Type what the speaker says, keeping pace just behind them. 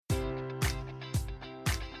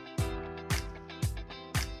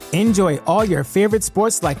Enjoy all your favorite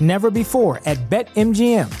sports like never before at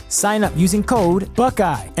BetMGM. Sign up using code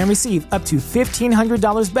Buckeye and receive up to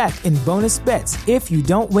 $1,500 back in bonus bets if you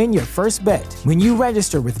don't win your first bet. When you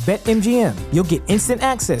register with BetMGM, you'll get instant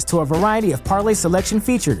access to a variety of parlay selection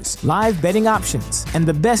features, live betting options, and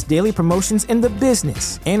the best daily promotions in the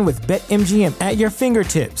business. And with BetMGM at your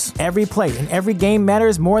fingertips, every play and every game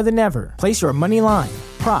matters more than ever. Place your money line,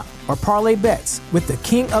 prop, or parlay bets with the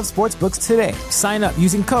king of sportsbooks today. Sign up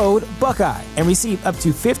using code Buckeye and receive up to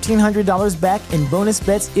 $1,500 back in bonus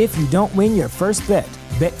bets if you don't win your first bet.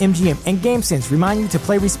 BetMGM and GameSense remind you to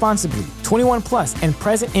play responsibly. 21 plus and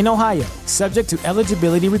present in Ohio, subject to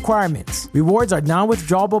eligibility requirements. Rewards are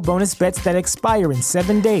non-withdrawable bonus bets that expire in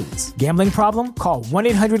 7 days. Gambling problem? Call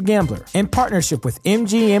 1-800-GAMBLER. In partnership with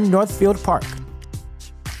MGM Northfield Park.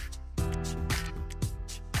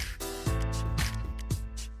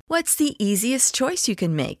 What's the easiest choice you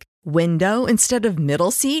can make? Window instead of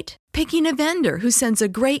middle seat? Picking a vendor who sends a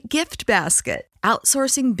great gift basket?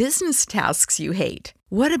 Outsourcing business tasks you hate?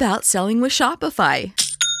 What about selling with Shopify?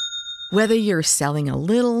 Whether you're selling a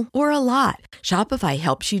little or a lot, Shopify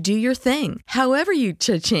helps you do your thing, however you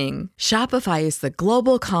cha-ching. Shopify is the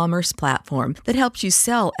global commerce platform that helps you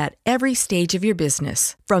sell at every stage of your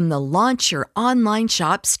business. From the launch your online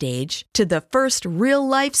shop stage to the first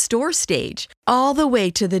real-life store stage, all the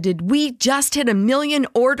way to the did we just hit 1 million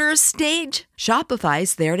orders stage.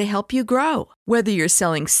 Shopify's there to help you grow. Whether you're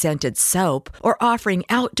selling scented soap or offering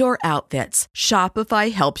outdoor outfits,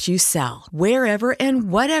 Shopify helps you sell. Wherever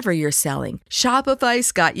and whatever you're selling,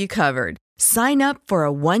 Shopify's got you covered. Sign up for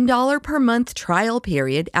a $1 per month trial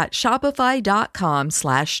period at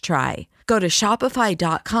shopify.com/try. Go to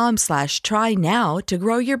shopify.com/try now to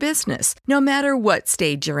grow your business, no matter what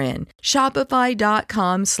stage you're in.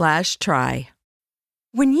 Shopify.com/try.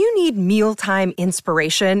 When you need mealtime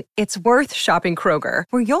inspiration, it's worth shopping Kroger,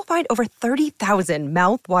 where you'll find over 30,000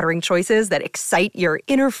 mouth-watering choices that excite your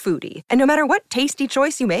inner foodie. And no matter what tasty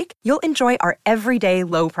choice you make, you'll enjoy our everyday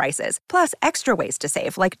low prices, plus extra ways to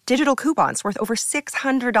save, like digital coupons worth over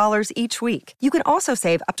 $600 each week. You can also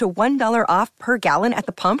save up to $1 off per gallon at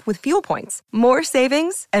the pump with fuel points. More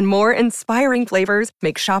savings and more inspiring flavors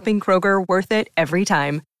make shopping Kroger worth it every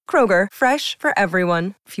time. Kroger, fresh for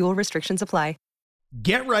everyone. Fuel restrictions apply.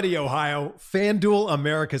 Get ready, Ohio. FanDuel,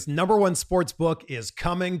 America's #1 sports book, is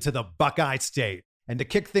coming to the Buckeye State. And to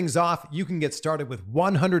kick things off, you can get started with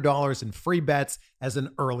 $100 in free bets as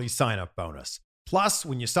an early sign-up bonus. Plus,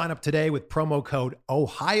 when you sign up today with promo code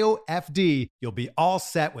OhioFD, you'll be all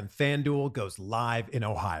set when FanDuel goes live in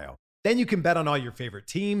Ohio. Then you can bet on all your favorite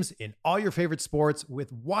teams in all your favorite sports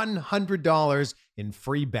with $100 in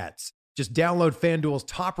free bets. Just download FanDuel's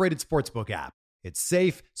top-rated sportsbook app. It's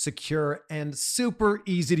safe, secure, and super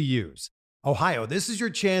easy to use. Ohio, this is your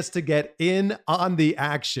chance to get in on the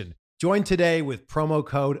action. Join today with promo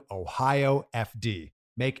code OhioFD.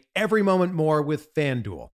 Make every moment more with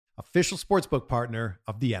FanDuel, official sportsbook partner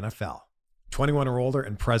of the NFL. 21 or older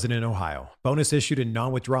and present in Ohio. Bonus issued in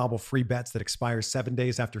non-withdrawable free bets that expire 7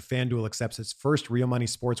 days after FanDuel accepts its first real money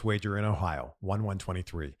sports wager in Ohio,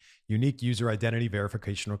 1/1/23. Unique user identity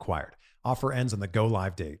verification required. Offer ends on the go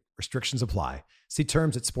live date. Restrictions apply. See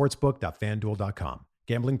terms at sportsbook.fanduel.com.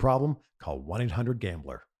 Gambling problem? Call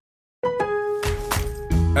 1-800-GAMBLER.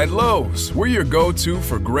 At Lowe's, we're your go-to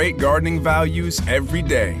for great gardening values every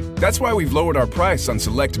day. That's why we've lowered our price on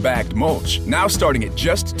select bagged mulch, now starting at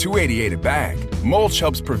just $2.88 a bag. Mulch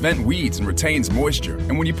helps prevent weeds and retains moisture.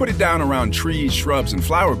 And when you put it down around trees, shrubs, and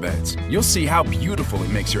flower beds, you'll see how beautiful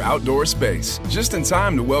it makes your outdoor space. Just in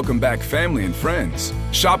time to welcome back family and friends.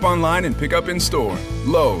 Shop online and pick up in store.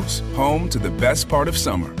 Lowe's, home to the best part of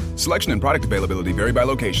summer. Selection and product availability vary by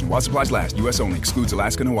location. While supplies last, U.S. only. Excludes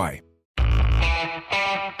Alaska and Hawaii.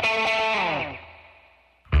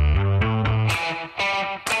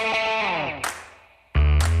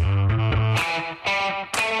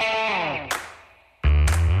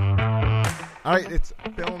 All right, it's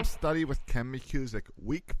Film Study with Ken McCusick.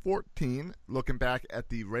 Week 14, looking back at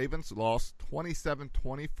the Ravens loss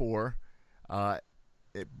 27-24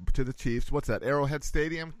 to the Chiefs. What's that, Arrowhead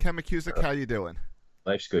Stadium? Ken McCusick, how you doing?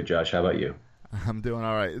 Life's good, Josh. How about you? I'm doing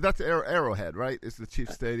all right. That's Arrowhead, right? It's the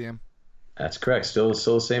Chiefs Stadium? That's correct. Still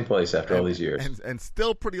the same place after all these years. And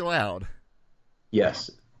still pretty loud. Yes.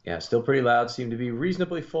 Yeah, still pretty loud. Seemed to be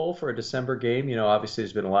reasonably full for a December game. You know, obviously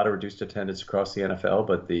there's been a lot of reduced attendance across the NFL,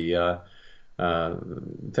 but the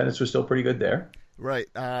attendance was still pretty good there. Right.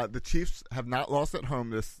 The Chiefs have not lost at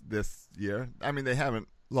home this year. I mean, they haven't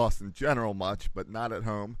lost in general much, but not at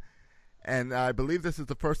home. And I believe this is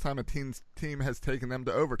the first time a team has taken them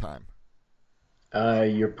to overtime.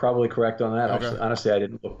 You're probably correct on that. Okay. Honestly, I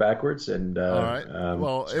didn't look backwards. And all right.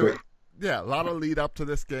 Well, a lot of lead up to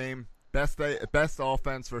this game. Best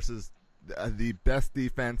offense versus the best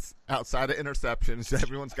defense outside of interceptions.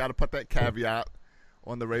 Everyone's got to put that caveat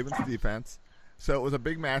on the Ravens defense. So it was a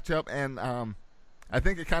big matchup, and I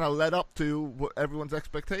think it kind of led up to everyone's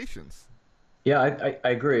expectations. Yeah, I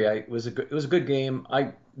agree. It was a good game.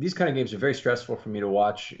 These kind of games are very stressful for me to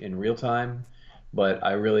watch in real time, but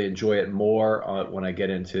I really enjoy it more when I get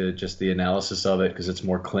into just the analysis of it because it's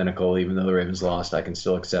more clinical. Even though the Ravens lost, I can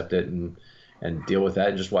still accept it and deal with that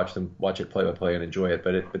and just watch it play by play and enjoy it.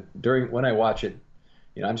 But when I watch it,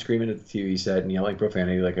 I'm screaming at the TV set and yelling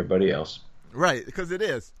profanity like everybody else. Right, because it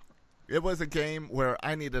is. It was a game where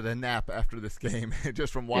I needed a nap after this game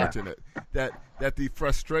just from watching it. That the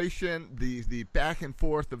frustration, the back and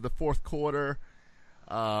forth of the fourth quarter,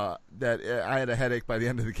 that I had a headache by the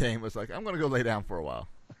end of the game. It was like, I'm going to go lay down for a while.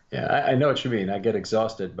 Yeah, I know what you mean. I get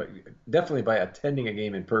exhausted, but definitely by attending a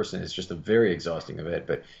game in person, it's just a very exhausting event.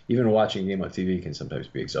 But even watching a game on TV can sometimes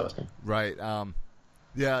be exhausting. Right.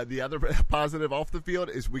 The other positive off the field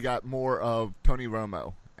is we got more of Tony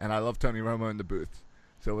Romo, and I love Tony Romo in the booth.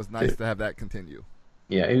 So it was nice to have that continue.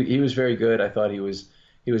 Yeah, he was very good. I thought he was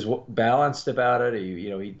balanced about it.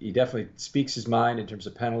 He definitely speaks his mind in terms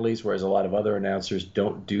of penalties, whereas a lot of other announcers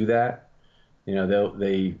don't do that.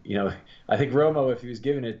 I think Romo, if he was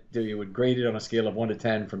given it, he would grade it on a scale of 1 to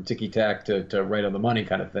 10 from ticky-tack to right on the money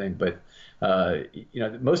kind of thing. But,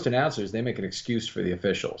 most announcers, they make an excuse for the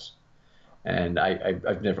officials. And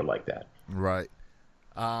I've never liked that. Right.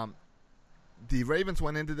 The Ravens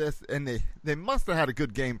went into this, and they must have had a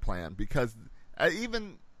good game plan because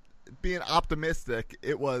even being optimistic,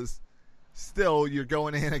 it was still you're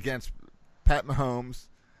going in against Pat Mahomes,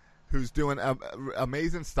 who's doing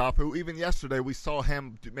amazing stuff, who even yesterday we saw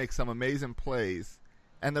him make some amazing plays,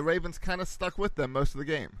 and the Ravens kind of stuck with them most of the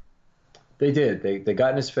game. They did. They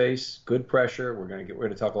got in his face, good pressure. We're going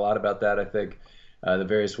to talk a lot about that, I think, the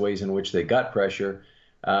various ways in which they got pressure.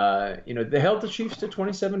 They held the Chiefs to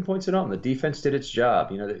 27 points at home. The defense did its job.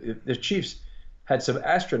 The Chiefs had some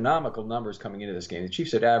astronomical numbers coming into this game. The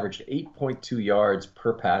Chiefs had averaged 8.2 yards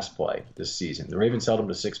per pass play this season. The Ravens held them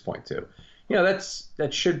to 6.2.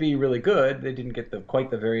 That should be really good. They didn't get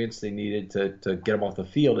quite the variance they needed to get them off the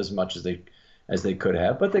field as much as they could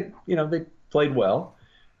have, but they played well,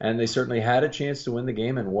 and they certainly had a chance to win the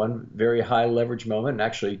game in one very high leverage moment, and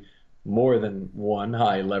actually more than one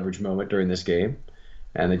high leverage moment during this game,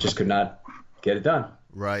 and they just could not get it done.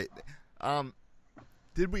 Right.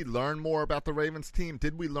 Did we learn more about the Ravens team?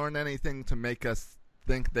 Did we learn anything to make us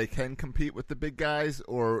think they can compete with the big guys,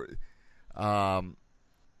 or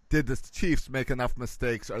did the Chiefs make enough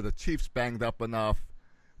mistakes? Are the Chiefs banged up enough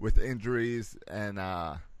with injuries and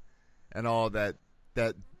all that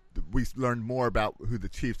we learned more about who the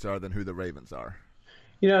Chiefs are than who the Ravens are?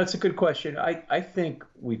 It's a good question. I think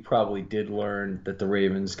we probably did learn that the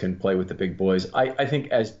Ravens can play with the big boys. I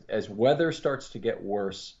think as weather starts to get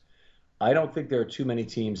worse, I don't think there are too many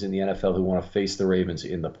teams in the NFL who want to face the Ravens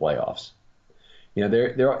in the playoffs.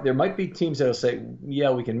 There might be teams that'll say,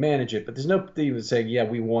 yeah, we can manage it, but there's no team that's saying, yeah,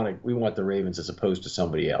 we want the Ravens as opposed to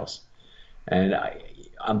somebody else. And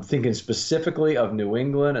I'm thinking specifically of New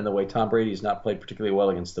England and the way Tom Brady has not played particularly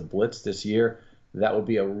well against the blitz this year. That would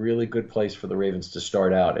be a really good place for the Ravens to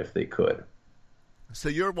start out if they could. So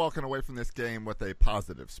you're walking away from this game with a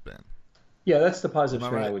positive spin. Yeah, that's the positive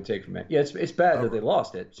spin I would take from it. Yeah, it's bad that they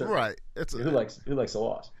lost it. Certainly. Right. Who likes a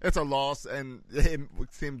loss? It's a loss, and it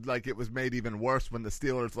seemed like it was made even worse when the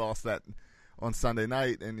Steelers lost that on Sunday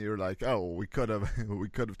night, and you're like, oh, we could have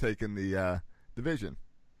taken the division.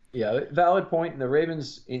 Yeah, valid point. And the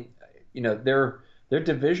Ravens, their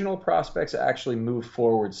divisional prospects actually moved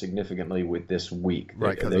forward significantly with this week.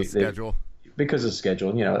 Right, because of schedule. Because of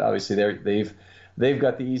schedule. Obviously they've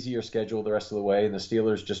got the easier schedule the rest of the way, and the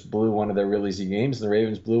Steelers just blew one of their real easy games, and the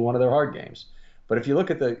Ravens blew one of their hard games. But if you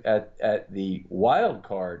look at the wild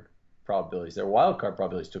card probabilities, their wild card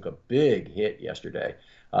probabilities took a big hit yesterday.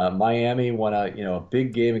 Miami won a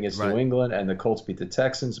big game against New England, and the Colts beat the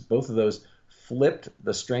Texans. Both of those flipped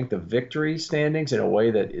the strength of victory standings in a way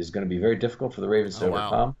that is going to be very difficult for the Ravens to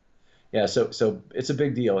overcome. Wow. Yeah, so it's a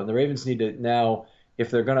big deal, and the Ravens need to now,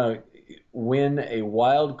 if they're going to win a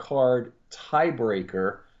wild card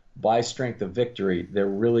tiebreaker by strength of victory, they're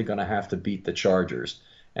really going to have to beat the Chargers,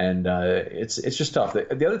 and it's just tough.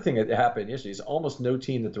 The other thing that happened yesterday is almost no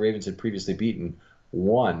team that the Ravens had previously beaten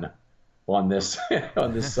won on this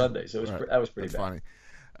Sunday, so that was pretty bad. Funny.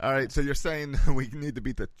 All right, so you're saying we need to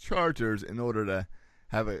beat the Chargers in order to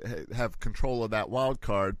have control of that wild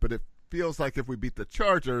card, but it feels like if we beat the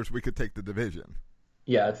Chargers, we could take the division.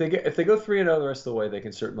 Yeah, if they go 3-0 the rest of the way, they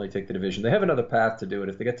can certainly take the division. They have another path to do it.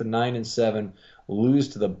 If they get to 9-7, lose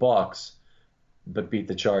to the Bucks, but beat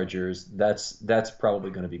the Chargers, that's probably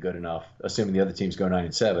going to be good enough, assuming the other teams go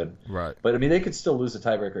 9-7. Right. But I mean, they could still lose the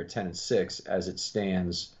tiebreaker at 10-6 as it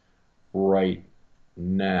stands right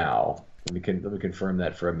now. Let me confirm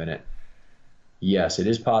that for a minute. Yes, it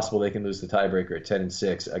is possible they can lose the tiebreaker at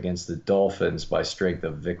 10-6 against the Dolphins by strength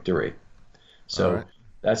of victory. So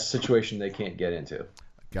that's a situation they can't get into.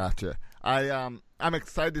 Gotcha. I'm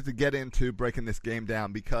excited to get into breaking this game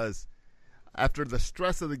down because after the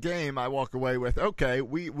stress of the game, I walk away with, okay,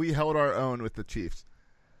 we held our own with the Chiefs.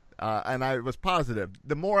 And I was positive.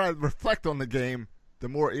 The more I reflect on the game, the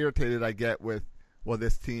more irritated I get with, well,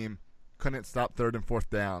 this team couldn't stop 3rd and 4th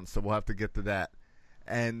down, so we'll have to get to that.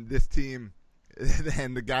 And this team,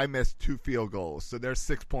 and the guy missed 2 field goals, so there's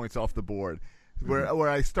 6 points off the board. Where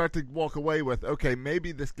I start to walk away with, okay,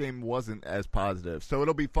 maybe this game wasn't as positive. So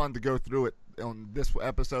it'll be fun to go through it on this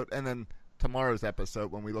episode and then tomorrow's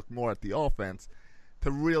episode when we look more at the offense to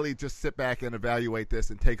really just sit back and evaluate this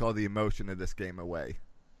and take all the emotion of this game away.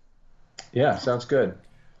 Yeah, sounds good.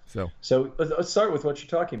 So let's start with what you're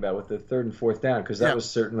talking about with the 3rd and 4th down, because that was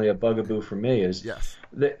certainly a bugaboo for me.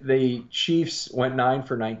 The Chiefs went 9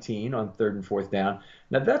 for 19 on 3rd and 4th down.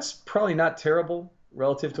 Now that's probably not terrible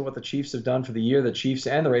relative to what the Chiefs have done for the year. The Chiefs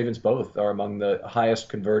and the Ravens both are among the highest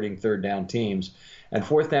converting 3rd down teams. And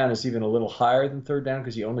 4th down is even a little higher than 3rd down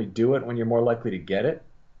because you only do it when you're more likely to get it.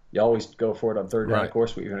 You always go for it on 3rd down, of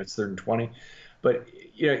course, even if it's 3rd and 20. But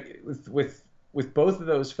with both of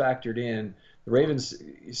those factored in, the Ravens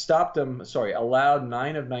allowed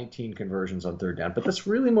 9 of 19 conversions on 3rd down. But that's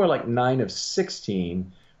really more like 9 of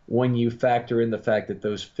 16 when you factor in the fact that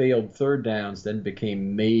those failed 3rd downs then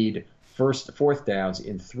became made 4th downs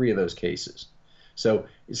in 3 of those cases. So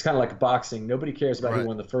it's kind of like boxing. Nobody cares about who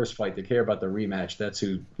won the first fight. They care about the rematch. That's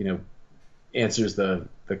who, answers the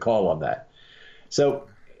call on that. So,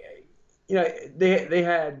 they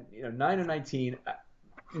had, 9 of 19.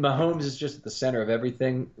 Mahomes is just at the center of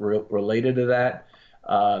everything related to that.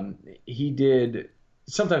 He did –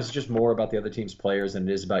 sometimes it's just more about the other team's players than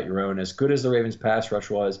it is about your own. As good as the Ravens' pass rush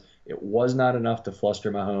was, it was not enough to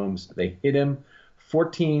fluster Mahomes. They hit him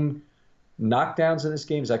 14 knockdowns in this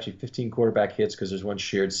game. Is actually 15 quarterback hits because there's one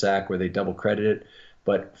shared sack where they double credit it.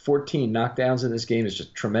 But 14 knockdowns in this game is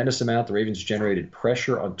just a tremendous amount. The Ravens generated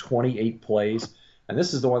pressure on 28 plays. And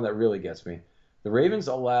this is the one that really gets me. The Ravens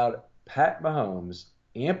allowed Pat Mahomes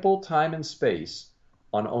ample time and space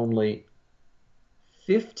on only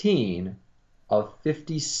 15 of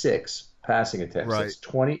 56 passing attempts. Right. That's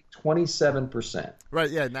 27%. Right,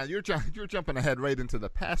 yeah. Now you're jumping ahead right into the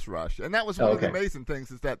pass rush. And that was one of the amazing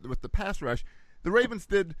things is that with the pass rush, the Ravens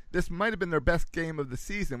this might have been their best game of the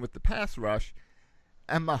season with the pass rush.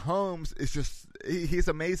 And Mahomes is just he's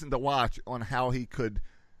amazing to watch on how he could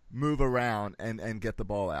move around and get the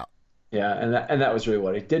ball out. Yeah, and that was really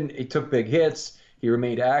what he didn't. He took big hits. He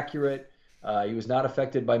remained accurate. He was not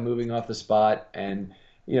affected by moving off the spot, and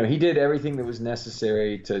he did everything that was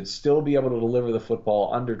necessary to still be able to deliver the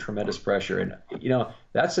football under tremendous pressure. And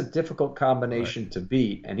that's a difficult combination to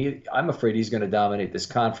beat. And I'm afraid he's going to dominate this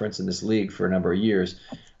conference and this league for a number of years.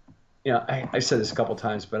 I've said this a couple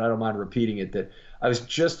times, but I don't mind repeating it, that I was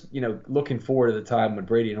just, looking forward to the time when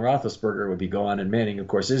Brady and Roethlisberger would be gone, and Manning, of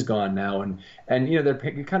course, is gone now. And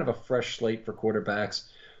they're kind of a fresh slate for quarterbacks.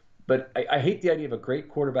 But I hate the idea of a great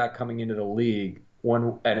quarterback coming into the league,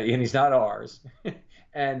 and he's not ours.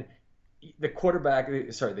 And the quarterback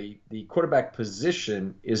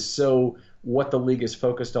position is so what the league is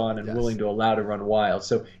focused on and willing to allow to run wild.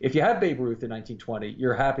 So if you have Babe Ruth in 1920,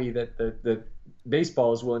 you're happy that the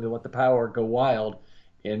baseball is willing to let the power go wild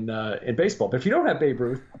in baseball. But if you don't have Babe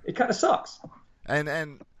Ruth, it kind of sucks.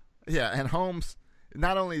 And Holmes,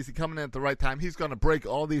 not only is he coming in at the right time, he's going to break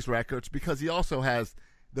all these records because he also has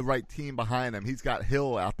the right team behind him. He's got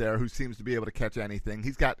Hill out there who seems to be able to catch anything.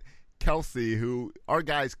 He's got Kelsey, who our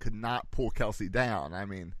guys could not pull Kelsey down. I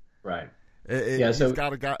mean, right? He's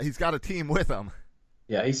got a team with him.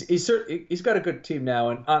 Yeah, he's got a good team now,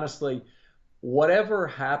 and honestly, whatever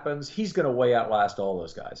happens, he's going to outlast all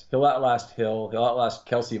those guys. He'll outlast Hill. He'll outlast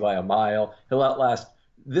Kelsey by a mile. He'll outlast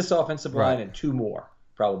this offensive line and 2 more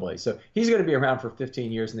probably. So he's going to be around for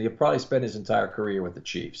 15 years, and he'll probably spend his entire career with the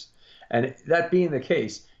Chiefs. And that being the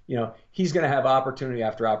case, he's going to have opportunity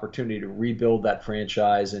after opportunity to rebuild that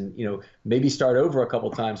franchise and, maybe start over a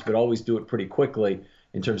couple times, but always do it pretty quickly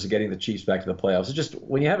in terms of getting the Chiefs back to the playoffs. It's just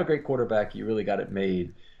when you have a great quarterback, you really got it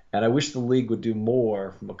made. And I wish the league would do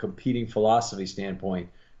more from a competing philosophy standpoint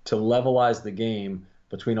to levelize the game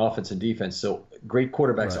between offense and defense. So great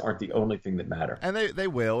quarterbacks aren't the only thing that matter. And they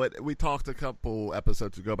will. We talked a couple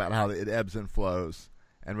episodes ago about how it ebbs and flows,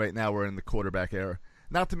 and right now we're in the quarterback era.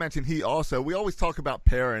 Not to mention we always talk about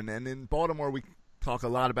Perrin, and in Baltimore we talk a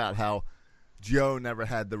lot about how Joe never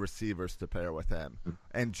had the receivers to pair with him,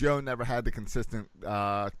 and Joe never had the consistent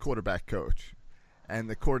quarterback coach, and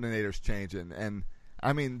the coordinators changing. And,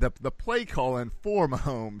 I mean, the play calling for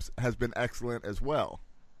Mahomes has been excellent as well.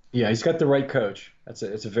 Yeah, he's got the right coach.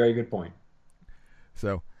 It's a very good point.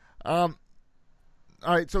 So, all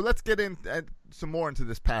right, so let's get in some more into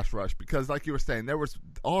this pass rush, because like you were saying, there was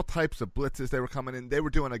all types of blitzes. They were coming in. They were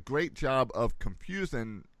doing a great job of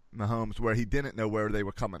confusing Mahomes where he didn't know where they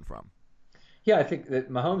were coming from. Yeah, I think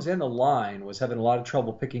that Mahomes and the line was having a lot of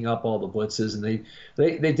trouble picking up all the blitzes, and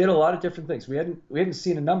they did a lot of different things. We hadn't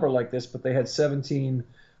seen a number like this, but they had 17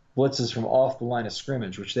 blitzes from off the line of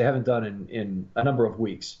scrimmage, which they haven't done in a number of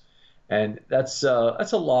weeks. And that's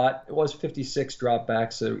a lot. It was 56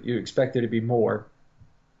 dropbacks, so you expect there to be more.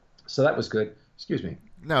 So that was good. Excuse me.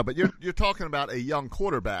 No, but you're talking about a young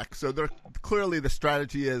quarterback, so clearly the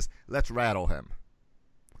strategy is let's rattle him.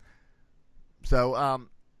 So,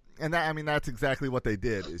 and that's exactly what they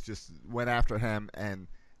did. Is just went after him, and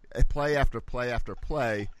play after play after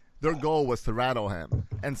play, their goal was to rattle him.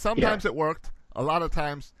 And sometimes it worked. A lot of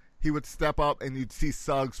times he would step up, and you'd see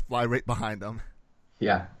Suggs fly right behind him.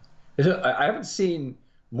 Yeah. I haven't seen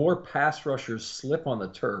more pass rushers slip on the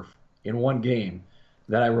turf in one game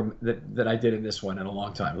than I did in this one in a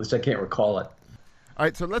long time. At least I can't recall it. All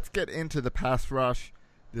right, so let's get into the pass rush,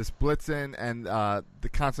 this blitzing, and the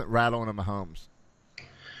constant rattling of Mahomes.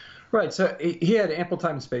 Right, so he had ample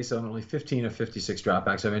time and space on only 15 of 56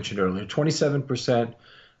 dropbacks I mentioned earlier. 27%.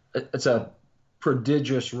 It's a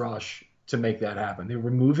prodigious rush to make that happen. They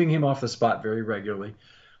were moving him off the spot very regularly.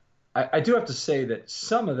 I do have to say that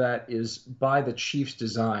some of that is by the Chiefs'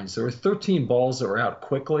 designs. There were 13 balls that were out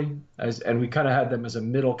quickly, and we kind of had them as a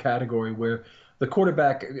middle category where the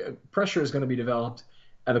quarterback pressure is going to be developed,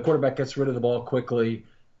 and the quarterback gets rid of the ball quickly,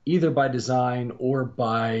 either by design or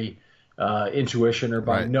by intuition or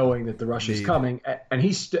by knowing that the rush is coming. And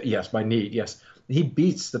by need, yes. He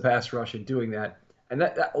beats the pass rush in doing that. And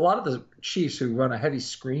that a lot of the Chiefs who run a heavy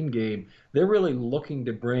screen game, they're really looking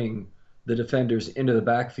to bring the defenders into the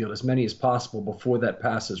backfield, as many as possible before that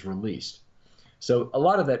pass is released. So a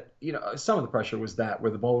lot of that, some of the pressure was that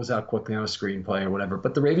where the ball was out quickly on a screen play or whatever.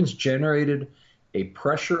 But the Ravens generated a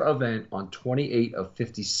pressure event on 28 of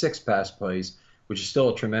 56 pass plays, which is still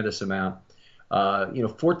a tremendous amount.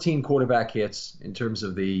 14 quarterback hits in terms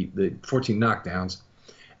of the 14 knockdowns.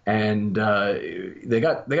 And they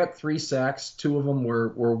got 3 sacks. 2 of them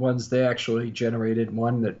were ones they actually generated.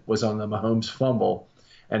 One that was on the Mahomes fumble.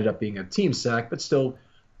 Ended up being a team sack, but still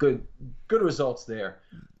good results there.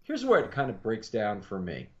 Here's where it kind of breaks down for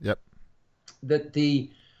me. Yep. That the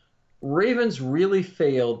Ravens really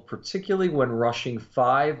failed, particularly when rushing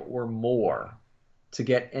 5 or more, to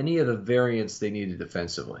get any of the variance they needed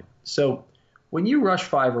defensively. So when you rush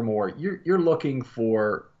 5 or more, you're looking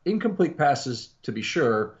for incomplete passes to be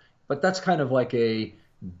sure, but that's kind of like a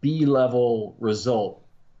B-level result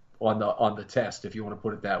on the test, if you want to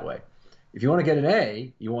put it that way. If you want to get an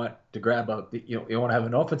A, you want to grab you want to have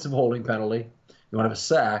an offensive holding penalty, you want to have a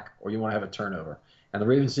sack, or you want to have a turnover. And the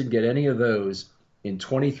Ravens didn't get any of those in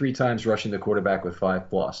 23 times rushing the quarterback with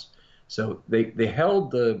 5+. So they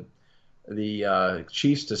held the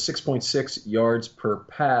Chiefs to 6.6 yards per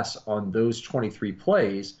pass on those 23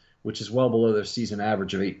 plays, which is well below their season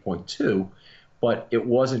average of 8.2. But it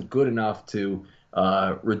wasn't good enough to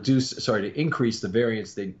increase the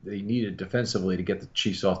variance they needed defensively to get the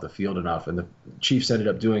Chiefs off the field enough. And the Chiefs ended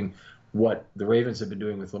up doing what the Ravens have been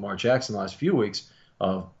doing with Lamar Jackson the last few weeks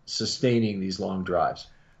of sustaining these long drives.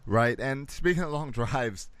 Right. And speaking of long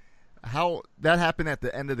drives, how that happened at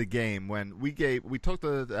the end of the game when we took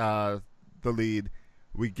the lead,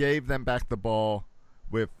 we gave them back the ball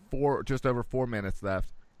with just over 4 minutes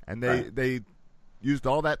left, and they used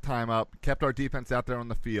all that time up, kept our defense out there on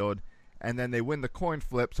the field, and then they win the coin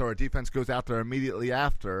flip, so our defense goes out there immediately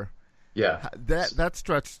after. Yeah. That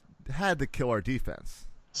stretch had to kill our defense.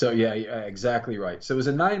 So, yeah, exactly right. So it was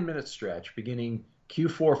a 9-minute stretch beginning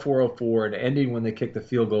Q4 4:04 and ending when they kicked the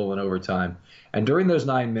field goal in overtime. And during those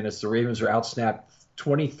 9 minutes, the Ravens were outsnapped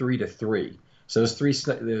 23-3. So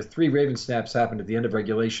the 3 Raven snaps happened at the end of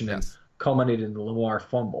regulation and culminated in the Lamar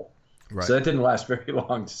fumble. Right. So that didn't last very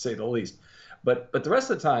long, to say the least. But the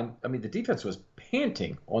rest of the time, I mean, the defense was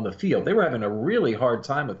panting on the field. They were having a really hard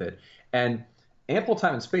time with it. And ample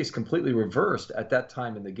time and space completely reversed at that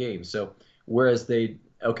time in the game. So whereas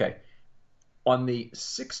on the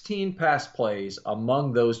 16 pass plays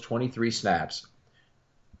among those 23 snaps,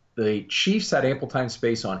 The Chiefs had ample time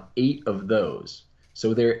space on 8 of those.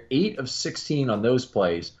 So they're 8 of 16 on those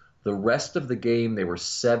plays. The rest of the game, they were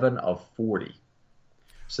 7 of 40.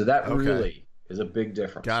 So that really is a big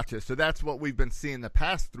difference. Gotcha. So that's what we've been seeing the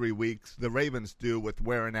past 3 weeks the Ravens do with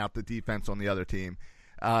wearing out the defense on the other team.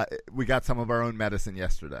 We got some of our own medicine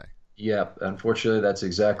yesterday. Yeah, unfortunately, that's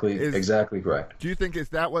exactly correct. Do you think is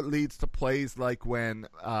that what leads to plays like when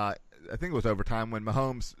I think it was overtime when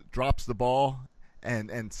Mahomes drops the ball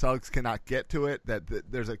and Suggs cannot get to it? That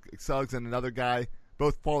there's a Suggs and another guy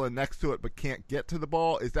both falling next to it but can't get to the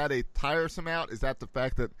ball. Is that a tiresome out? Is that the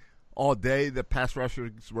fact that all day the pass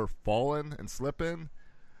rushers were falling and slipping?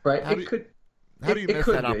 Right. How do you miss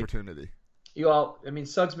that opportunity?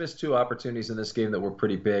 Suggs missed 2 opportunities in this game that were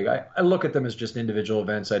pretty big. I look at them as just individual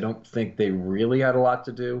events. I don't think they really had a lot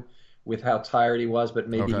to do with how tired he was, but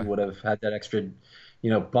maybe he would have had that extra,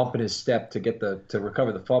 bump in his step to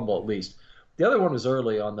recover the fumble at least. The other one was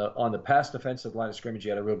early on the past defensive line of scrimmage. He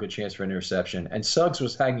had a real good chance for an interception, and Suggs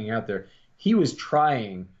was hanging out there. He was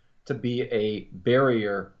trying to be a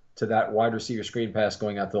barrier to that wide receiver screen pass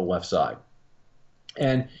going out to the left side.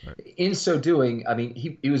 And in so doing, I mean,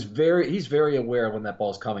 he's very aware when that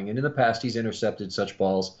ball's coming. And in the past, he's intercepted such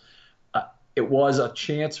balls. It was a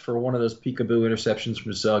chance for one of those peekaboo interceptions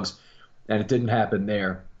from Suggs, and it didn't happen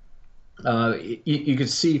there. You could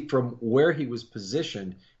see from where he was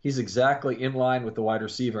positioned, he's exactly in line with the wide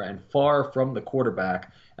receiver and far from the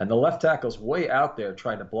quarterback. And the left tackle's way out there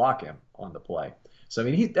trying to block him on the play. So, I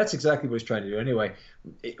mean, that's exactly what he's trying to do. Anyway,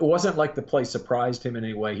 it wasn't like the play surprised him in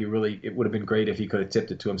any way. It would have been great if he could have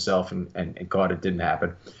tipped it to himself and caught it. Didn't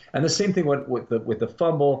happen. And the same thing with the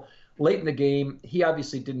fumble. Late in the game, he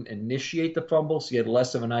obviously didn't initiate the fumble, so he had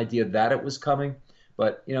less of an idea that it was coming.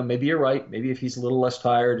 But, maybe you're right. Maybe if he's a little less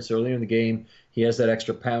tired, it's earlier in the game, he has that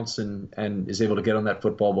extra pounce and is able to get on that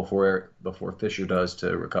football before Fisher does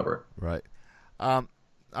to recover it. Right.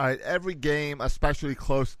 All right, every game, especially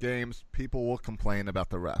close games, people will complain about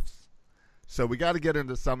the refs. So we got to get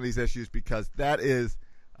into some of these issues because that is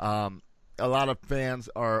a lot of fans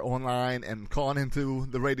are online and calling into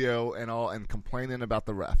the radio and complaining about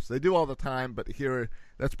the refs. They do all the time, but here,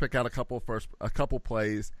 let's pick out a couple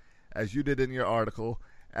plays, as you did in your article.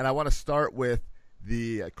 And I want to start with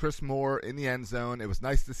the Chris Moore in the end zone. It was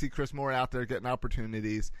nice to see Chris Moore out there getting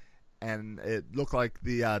opportunities, and it looked like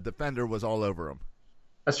the defender was all over him.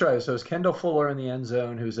 That's right. So it's Kendall Fuller in the end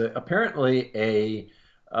zone, who's apparently a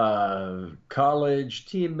college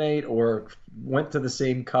teammate or went to the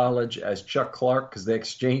same college as Chuck Clark because they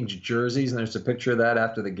exchanged jerseys, and there's a picture of that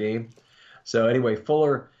after the game. So anyway,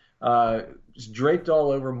 Fuller is draped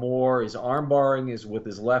all over Moore. His arm barring is with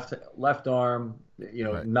his left arm,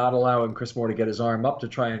 right. Not allowing Chris Moore to get his arm up to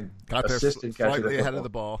try and assist in catching the football. Slightly ahead of the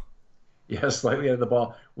ball. Yeah, slightly ahead of the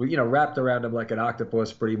ball. We, wrapped around him like an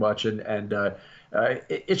octopus pretty much, and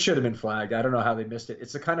it should have been flagged. I don't know how they missed it.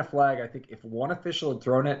 It's the kind of flag, I think, if one official had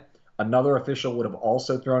thrown it, another official would have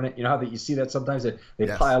also thrown it. You know how that you see that sometimes they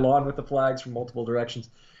pile on with the flags from multiple directions.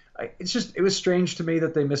 It was strange to me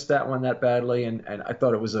that they missed that one that badly, and I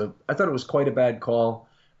thought it was quite a bad call.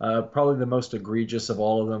 Probably the most egregious of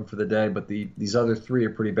all of them for the day, but these other 3 are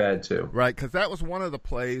pretty bad too. Right, because that was one of the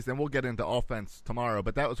plays, and we'll get into offense tomorrow,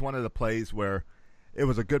 but that was one of the plays where it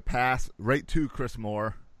was a good pass right to Chris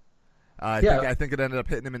Moore. I think it ended up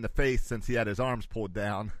hitting him in the face since he had his arms pulled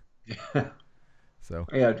down. So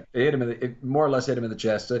it hit him. It more or less hit him in the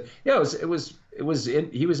chest. He was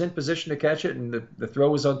in position to catch it, and the throw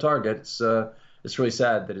was on target. It's really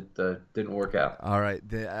sad that it didn't work out. All right,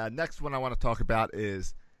 the next one I want to talk about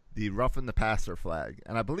is the roughing the passer flag,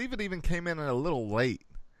 and I believe it even came in a little late,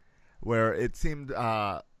 where it seemed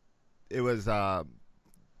he was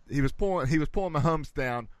pulling Mahomes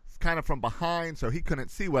down kind of from behind, so he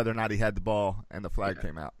couldn't see whether or not he had the ball, and the flag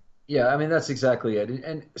came out. Yeah, I mean, that's exactly it.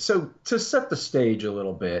 And so to set the stage a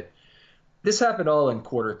little bit, this happened all in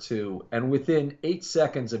quarter 2, and within 8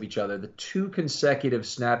 seconds of each other, the 2 consecutive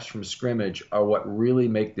snaps from scrimmage are what really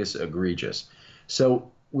make this egregious.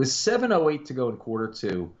 So with 7:08 to go in quarter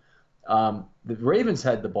 2, the Ravens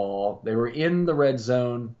had the ball. They were in the red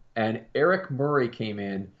zone, and Eric Murray came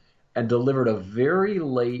in and delivered a very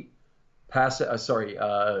late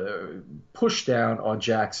push down on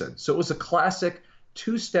Jackson. So it was a classic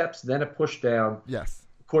 2 steps, then a push down. Yes.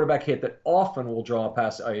 Quarterback hit that often will draw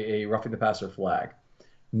a roughing the passer flag.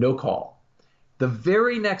 No call. The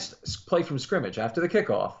very next play from scrimmage after the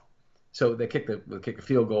kickoff, so they kick a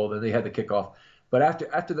field goal, then they had the kickoff. But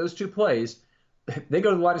after those 2 plays, they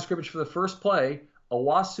go to the line of scrimmage for the first play.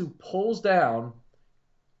 Owasu pulls down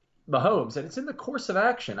Mahomes, and it's in the course of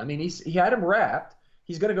action. I mean, he had him wrapped.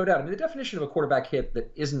 He's going to go down. I mean, the definition of a quarterback hit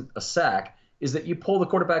that isn't a sack is that you pull the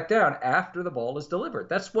quarterback down after the ball is delivered.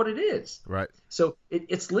 That's what it is. Right. So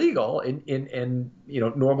it's legal in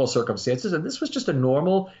normal circumstances, and this was just a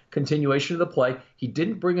normal continuation of the play. He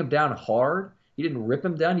didn't bring him down hard. He didn't rip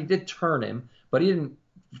him down. He did turn him, but he didn't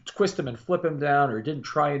twist him and flip him down, or didn't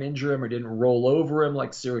try and injure him, or didn't roll over him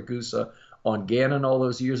like Siragusa on Gannon all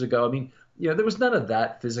those years ago. I mean, there was none of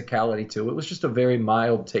that physicality to it. It was just a very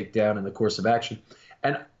mild takedown in the course of action.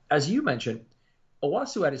 And as you mentioned,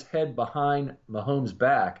 Owasu had his head behind Mahomes'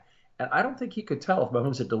 back, and I don't think he could tell if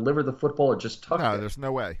Mahomes had delivered the football or just tucked it. No, there's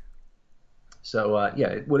no way. So,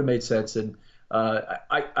 it would have made sense. And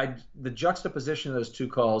the juxtaposition of those two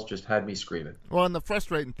calls just had me screaming. Well, and the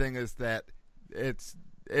frustrating thing is that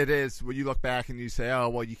it is when you look back and you say, oh,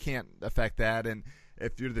 well, you can't affect that. And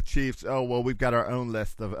if you're the Chiefs, oh, well, we've got our own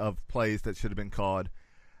list of plays that should have been called.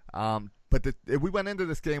 But we went into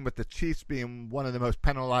this game with the Chiefs being one of the most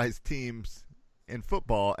penalized teams in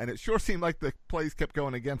football, and it sure seemed like the plays kept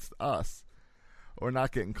going against us or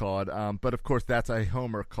not getting called. But, of course, that's a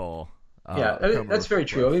homer call. That's very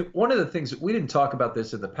true. I mean, one of the things, we didn't talk about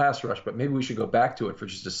this in the pass rush, but maybe we should go back to it for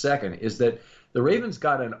just a second, is that the Ravens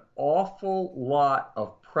got an awful lot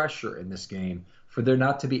of pressure in this game for there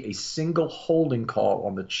not to be a single holding call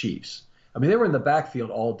on the Chiefs. I mean, they were in the backfield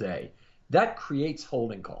all day. That creates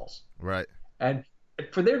holding calls. Right. And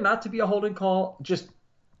for there not to be a holding call just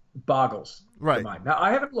boggles my mind. Now,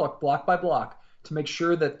 I haven't looked block by block to make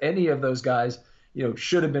sure that any of those guys,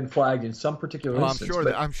 should have been flagged in some particular instance.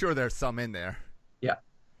 I'm sure there's some in there. Yeah.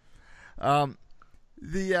 How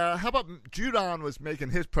about Judon was making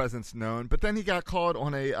his presence known, but then he got called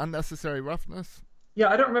on a unnecessary roughness? Yeah,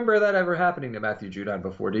 I don't remember that ever happening to Matthew Judon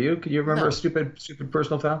before. Do you? Can you remember a stupid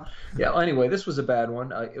personal foul? Yeah. Anyway, this was a bad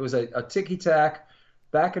one. It was a ticky-tack,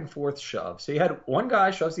 back and forth shove. So you had one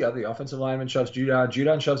guy shoves the other. The offensive lineman shoves Judon.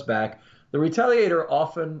 Judon shoves back. The retaliator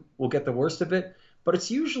often will get the worst of it, but it's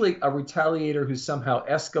usually a retaliator who's somehow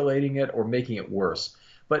escalating it or making it worse.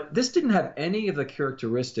 But this didn't have any of the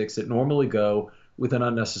characteristics that normally go with an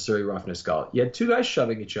unnecessary roughness call. You had two guys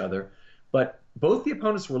shoving each other, but both the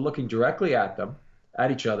opponents were looking directly at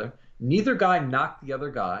each other. Neither guy knocked the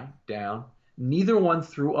other guy down. Neither one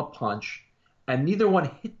threw a punch, and neither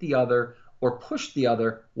one hit the other or pushed the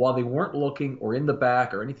other while they weren't looking or in the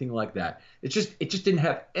back or anything like that. It just didn't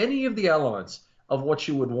have any of the elements of what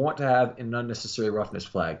you would want to have in an unnecessary roughness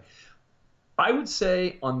flag. I would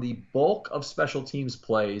say on the bulk of special teams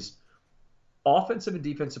plays, offensive and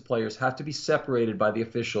defensive players have to be separated by the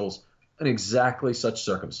officials in exactly such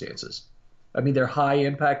circumstances. I mean, they're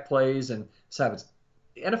high-impact plays, and this happens.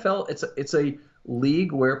 The NFL, it's a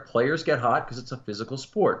league where players get hot because it's a physical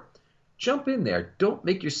sport. Jump in there. Don't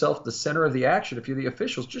make yourself the center of the action if you're the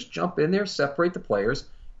officials. Just jump in there, separate the players,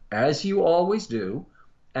 as you always do,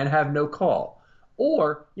 and have no call.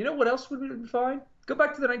 Or, you know what else would have been fine? Go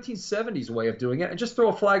back to the 1970s way of doing it and just throw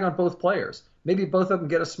a flag on both players. Maybe both of them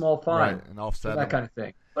get a small fine. Right, and offset that kind of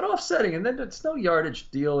thing. But offsetting, and then it's no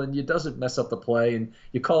yardage deal, and it doesn't mess up the play, and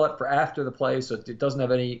you call it for after the play, so it doesn't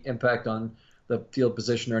have any impact on the field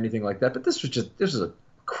position or anything like that. But this is a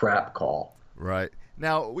crap call. Right.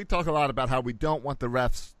 Now, we talk a lot about how we don't want the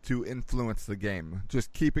refs to influence the game.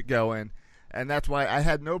 Just keep it going. And that's why I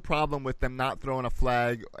had no problem with them not throwing a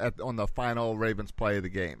flag on the final Ravens play of the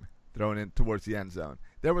game, throwing it towards the end zone.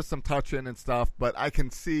 There was some touching and stuff, but I can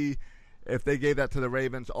see if they gave that to the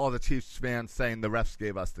Ravens, all the Chiefs fans saying the refs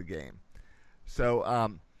gave us the game. So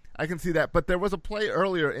I can see that. But there was a play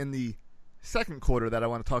earlier in the second quarter that I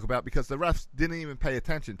want to talk about because the refs didn't even pay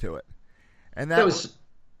attention to it. And that was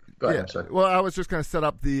go ahead, yeah, I'm sorry. Well, I was just going to set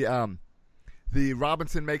up the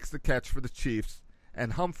Robinson makes the catch for the Chiefs,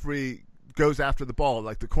 and Humphrey goes after the ball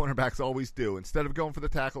like the cornerbacks always do. Instead of going for the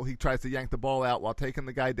tackle, he tries to yank the ball out while taking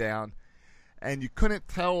the guy down. And you couldn't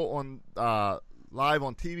tell on live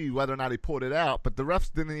on TV whether or not he pulled it out, but the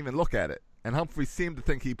refs didn't even look at it. And Humphrey seemed to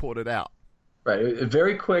think he pulled it out. Right, a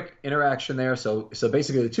very quick interaction there. So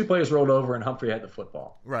basically the two players rolled over and Humphrey had the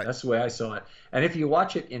football. Right. That's the way I saw it. And if you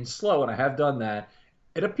watch it in slow, and I have done that,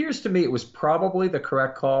 it appears to me it was probably the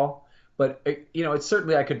correct call. But it's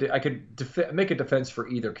certainly I could make a defense for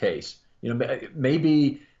either case.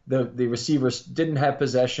 Maybe the receivers didn't have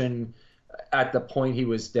possession at the point he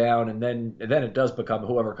was down, and then it does become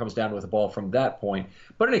whoever comes down with the ball from that point.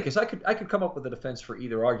 But in any case, I could come up with a defense for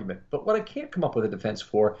either argument. But what I can't come up with a defense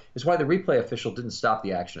for is why the replay official didn't stop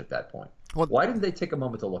the action at that point. Well, why didn't they take a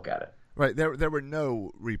moment to look at it? Right, there were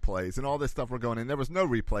no replays, and all this stuff were going in. There was no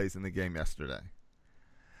replays in the game yesterday.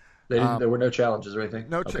 There were no challenges or anything?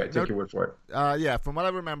 Take your word for it. Yeah, from what I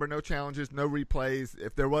remember, no challenges, no replays.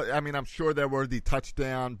 If there was, I'm sure there were the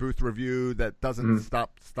touchdown booth review that doesn't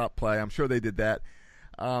stop play. I'm sure they did that.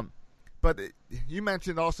 you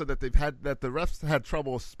mentioned also that the refs had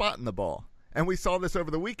trouble spotting the ball, and we saw this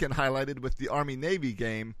over the weekend highlighted with the Army-Navy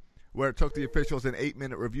game, where it took the officials an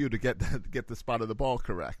 8-minute review to get the spot of the ball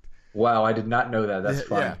correct. Wow, I did not know that. That's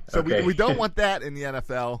fine. Yeah. So okay. we don't want that in the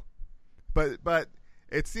NFL, but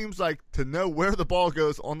it seems like to know where the ball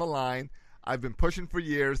goes on the line. I've been pushing for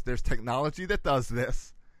years. There's technology that does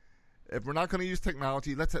this. If we're not going to use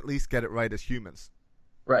technology, let's at least get it right as humans.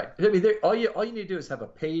 Right. I mean, all you need to do is have a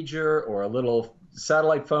pager or a little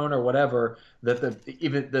satellite phone or whatever that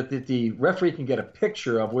the referee can get a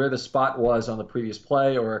picture of where the spot was on the previous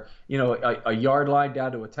play, or a yard line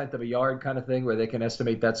down to a tenth of a yard kind of thing, where they can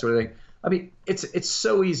estimate that sort of thing. I mean, it's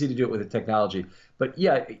so easy to do it with the technology. But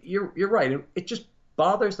yeah, you're right. It just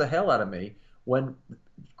bothers the hell out of me when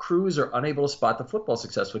crews are unable to spot the football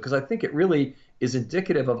successfully, because I think it really is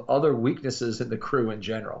indicative of other weaknesses in the crew in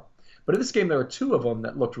general. But in this game, there were two of them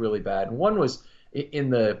that looked really bad. And one was in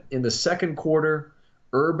the second quarter,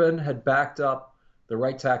 Urban had backed up the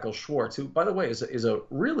right tackle Schwartz, who, by the way, is a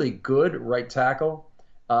really good right tackle,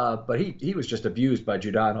 but he was just abused by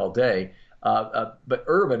Judon all day. But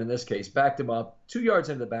Urban, in this case, backed him up 2 yards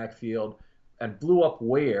into the backfield and blew up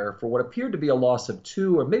Ware for what appeared to be a loss of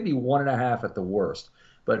 2 or maybe 1.5 at the worst.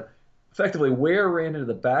 But effectively, Ware ran into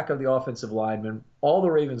the back of the offensive lineman. All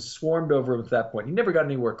the Ravens swarmed over him at that point. He never got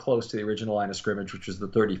anywhere close to the original line of scrimmage, which was the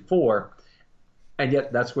 34, and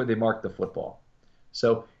yet that's where they marked the football.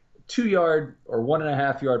 So 2 yard or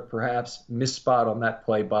 1.5 yard perhaps missed spot on that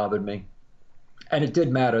play bothered me. And it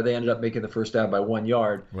did matter. They ended up making the first down by 1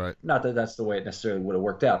 yard. Right. Not that that's the way it necessarily would have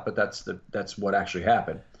worked out, but that's what actually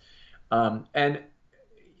happened. And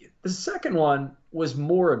the second one was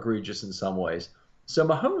more egregious in some ways. So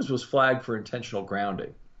Mahomes was flagged for intentional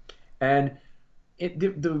grounding. And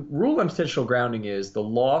the rule on intentional grounding is the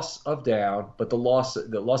loss of down, but the loss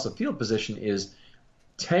of field position is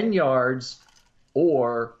 10 yards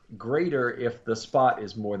or greater if the spot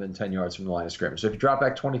is more than 10 yards from the line of scrimmage. So if you drop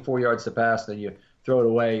back 24 yards to pass, then you throw it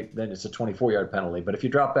away, then it's a 24-yard penalty. But if you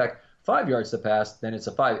drop back 5 yards to pass, then it's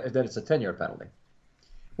a 10-yard penalty.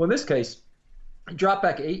 Well, in this case, you drop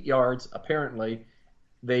back 8 yards. Apparently,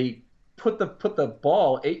 they put the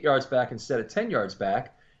ball 8 yards back instead of 10 yards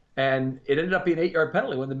back, and it ended up being an 8-yard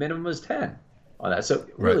penalty when the minimum was 10 on that. So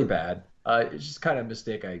really bad. It's just kind of a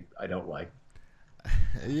mistake I don't like.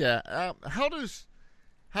 Yeah. How does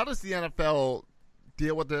the NFL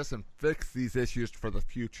deal with this and fix these issues for the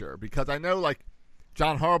future? Because I know, like,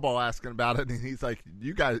 John Harbaugh asking about it, and he's like,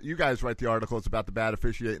 you guys write the articles about the bad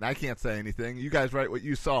officiating. I can't say anything. You guys write what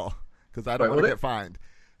you saw, because I don't want to get fined.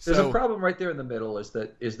 There's a problem right there in the middle is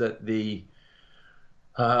that the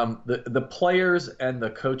players and the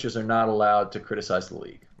coaches are not allowed to criticize the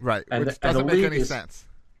league. Right, which doesn't make any sense.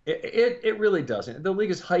 It really doesn't. The league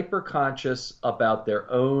is hyper conscious about their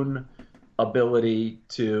own ability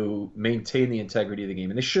to maintain the integrity of the game,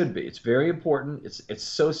 and they should be. It's very important. It's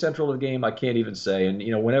so central to the game. I can't even say. And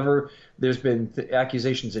whenever there's been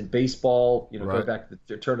accusations in baseball, going back to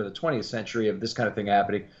the turn of the 20th century of this kind of thing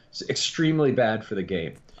happening, it's extremely bad for the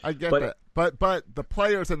game. I get that, but the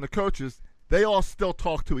players and the coaches, they all still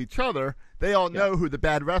talk to each other. They all know who the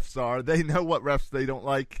bad refs are. They know what refs they don't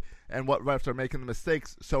like and what refs are making the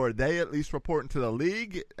mistakes. So are they at least reporting to the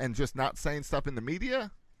league and just not saying stuff in the media?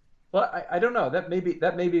 Well, I don't know. That may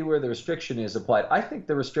be where the restriction is applied. I think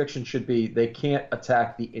the restriction should be they can't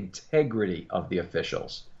attack the integrity of the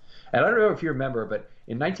officials. And I don't know if you remember, but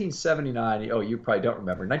in 1979, you probably don't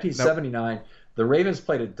remember. In 1979, the Ravens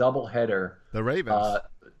played a doubleheader. The Ravens?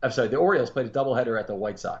 The Orioles played a doubleheader at the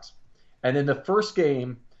White Sox. And in the first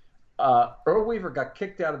game, Earl Weaver got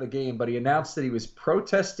kicked out of the game, but he announced that he was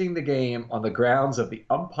protesting the game on the grounds of the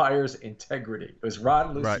umpire's integrity. It was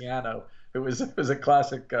Ron Luciano. Right. It was a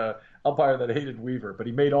classic umpire that hated Weaver, but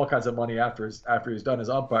he made all kinds of money after he was done his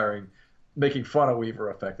umpiring, making fun of Weaver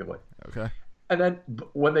effectively. Okay. And then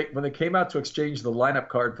when they came out to exchange the lineup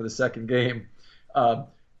card for the second game,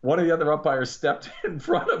 one of the other umpires stepped in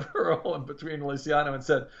front of Earl and between Luciano and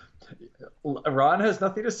said, "Ron has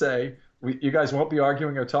nothing to say. You guys won't be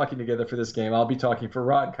arguing or talking together for this game. I'll be talking for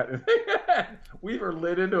Ron," kind of thing. Weaver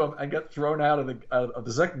lit into him and got thrown out of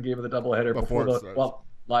the second game of the doubleheader before the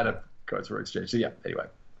lineup cards were exchanged. So yeah, anyway.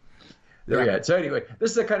 There we go. So anyway,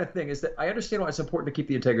 this is the kind of thing is that I understand why it's important to keep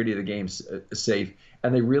the integrity of the games safe,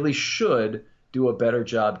 and they really should do a better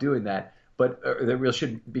job doing that. But they really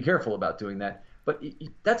should be careful about doing that. But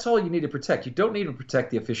that's all you need to protect. You don't need to protect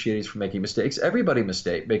the officiators from making mistakes. Everybody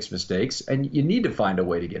makes mistakes, and you need to find a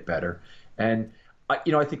way to get better. And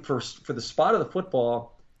I think for the spot of the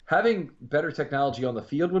football, having better technology on the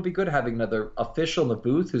field would be good. Having another official in the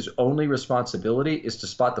booth whose only responsibility is to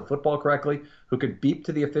spot the football correctly, who could beep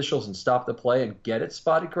to the officials and stop the play and get it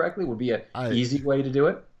spotted correctly would be an easy way to do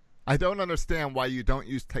it. I don't understand why you don't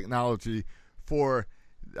use technology for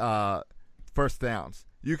first downs.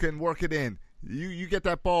 You can work it in. You get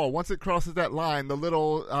that ball. Once it crosses that line, the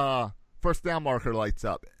little first down marker lights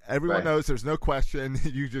up. Everyone knows there's no question.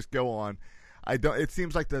 You just go on. It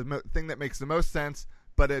seems like the thing that makes the most sense,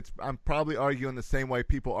 but I'm probably arguing the same way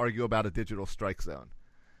people argue about a digital strike zone.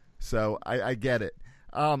 So I get it.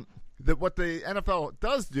 What the NFL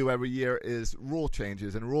does do every year is rule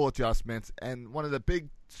changes and rule adjustments, and one of the big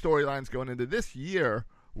storylines going into this year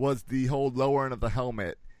was the whole lowering of the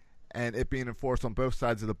helmet and it being enforced on both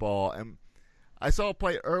sides of the ball. And I saw a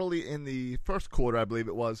play early in the first quarter, I believe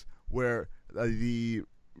it was, where I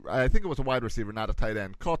think it was a wide receiver, not a tight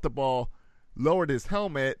end, caught the ball, lowered his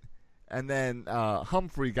helmet, and then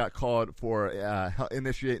Humphrey got called for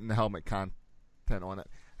initiating the helmet content on it.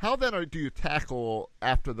 How then do you tackle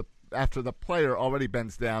after the player already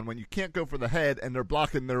bends down when you can't go for the head and they're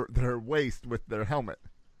blocking their waist with their helmet?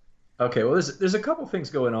 Okay, well, there's a couple things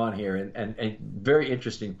going on here, and very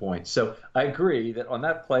interesting points. So I agree that on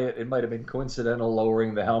that play, it might have been coincidental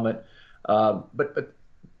lowering the helmet. But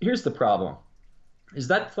here's the problem, is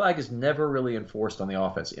that flag is never really enforced on the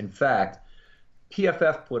offense. In fact,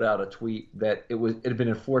 PFF put out a tweet that it had been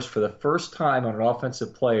enforced for the first time on an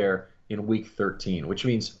offensive player in week 14, which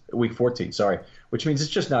means it's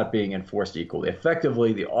just not being enforced equally.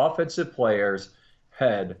 Effectively, the offensive player's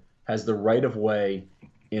head has the right of way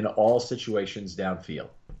in all situations downfield.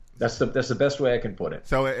 That's the best way I can put it.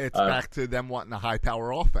 So it's back to them wanting a high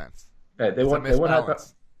power offense. They want high power.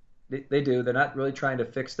 They do. They're not really trying to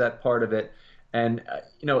fix that part of it, and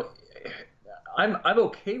I'm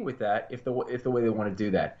okay with that if the way they want to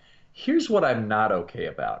do that. Here's what I'm not okay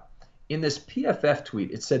about. In this PFF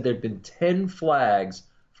tweet, it said there'd been 10 flags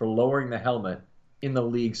for lowering the helmet in the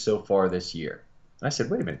league so far this year. And I said,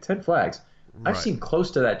 wait a minute, 10 flags? Right. I've seen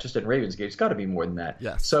close to that just in Ravens games. It's got to be more than that.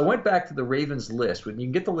 Yes. So I went back to the Ravens list. When you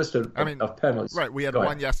can get the list of penalties. Right. We had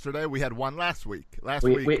one yesterday. We had one last week. Last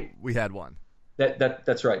week we had one.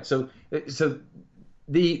 That's right. So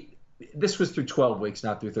this was through 12 weeks,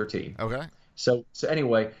 not through 13. Okay. So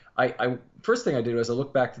anyway, I first thing I did was I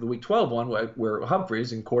looked back to the week 12 one where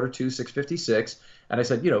Humphreys in quarter 2, 6:56, and I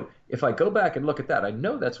said, if I go back and look at that, I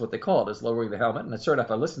know that's what they call it, is lowering the helmet. And I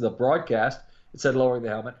listened to the broadcast, it said lowering the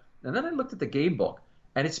helmet. And then I looked at the game book,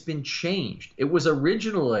 and it's been changed. It was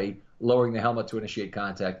originally lowering the helmet to initiate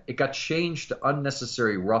contact. It got changed to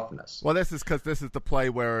unnecessary roughness. Well, this is because this is the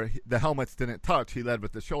play where the helmets didn't touch. He led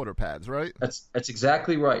with the shoulder pads, right? That's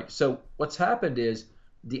exactly right. So what's happened is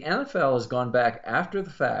the NFL has gone back after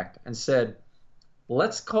the fact and said,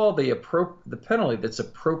 let's call the penalty that's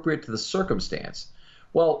appropriate to the circumstance.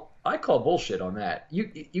 Well, I call bullshit on that.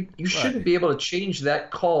 You shouldn't be able to change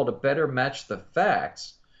that call to better match the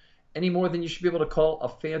facts any more than you should be able to call a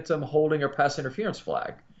phantom holding or pass interference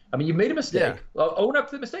flag. I mean, you made a mistake. Yeah. Well, own up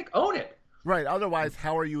to the mistake. Own it. Right. Otherwise,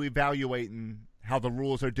 how are you evaluating how the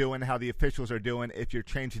rules are doing, how the officials are doing, if you're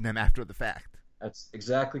changing them after the fact? That's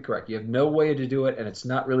exactly correct. You have no way to do it, and it's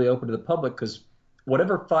not really open to the public because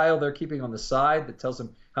whatever file they're keeping on the side that tells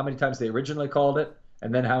them how many times they originally called it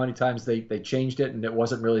and then how many times they changed it and it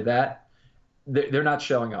wasn't really that, they're not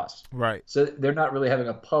showing us. Right. So they're not really having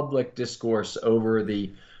a public discourse over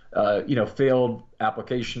the failed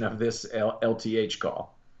application of this LTH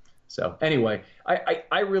call. So anyway,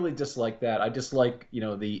 I really dislike that. I dislike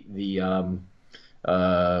the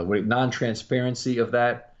non-transparency of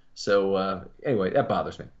that. So anyway, that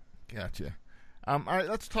bothers me. Gotcha. All right,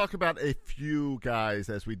 let's talk about a few guys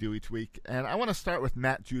as we do each week, and I want to start with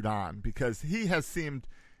Matt Judon because he has seemed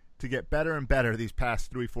to get better and better these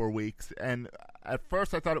past 3-4 weeks. And at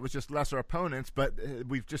first, I thought it was just lesser opponents, but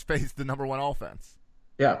we've just faced the number one offense.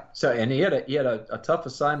 Yeah. So, and he had a tough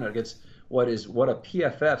assignment against what a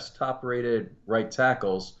PFF's top-rated right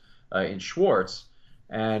tackles in Schwartz,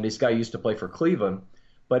 and this guy used to play for Cleveland.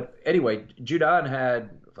 But anyway, Judon had,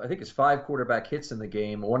 I think, his 5 quarterback hits in the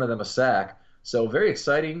game, one of them a sack. So very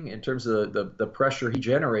exciting in terms of the pressure he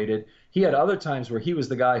generated. He had other times where he was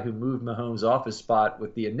the guy who moved Mahomes off his spot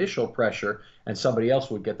with the initial pressure, and somebody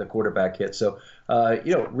else would get the quarterback hit. So,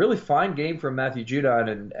 really fine game from Matthew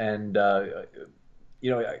Judon, and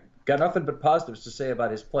I got nothing but positives to say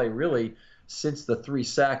about his play, really, since the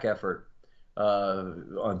 3-sack effort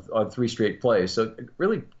on 3 straight plays. So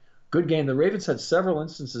really good game. The Ravens had several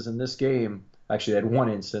instances in this game. Actually, they had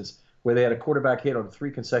one instance where they had a quarterback hit on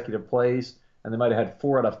 3 consecutive plays, and they might have had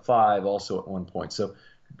 4 out of 5 also at one point. So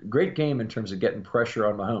great game in terms of getting pressure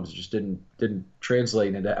on Mahomes. It just didn't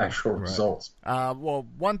translate into actual results. Well,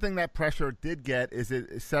 one thing that pressure did get is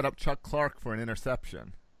it set up Chuck Clark for an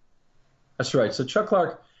interception. That's right. So Chuck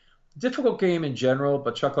Clark, difficult game in general,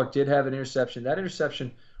 but Chuck Clark did have an interception. That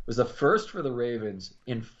interception was the first for the Ravens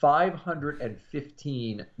in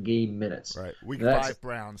 515 game minutes. Right. Week 5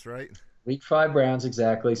 Browns, right? Week 5 Browns,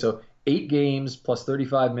 exactly. So 8 games plus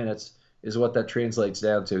 35 minutes is what that translates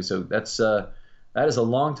down to. So that is a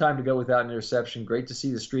long time to go without an interception. Great to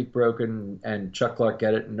see the streak broken and Chuck Clark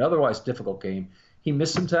get it. An otherwise difficult game. He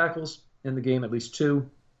missed some tackles in the game, at least 2.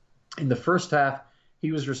 In the first half,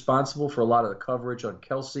 he was responsible for a lot of the coverage on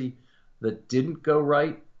Kelce that didn't go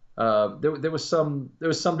right. There was some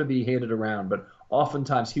to be handed around, but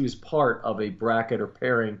oftentimes he was part of a bracket or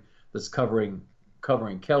pairing that's covering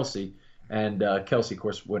Kelce, and Kelce, of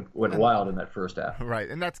course, went wild in that first half. Right,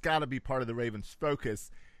 and that's got to be part of the Ravens'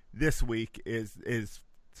 focus this week is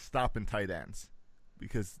stopping tight ends,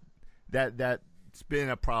 because that's been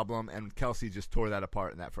a problem, and Kelce just tore that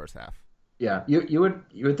apart in that first half. Yeah, you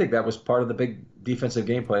would think that was part of the big defensive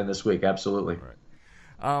game plan this week. Absolutely. Right.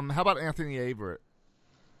 How about Anthony Averett?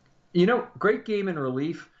 Great game in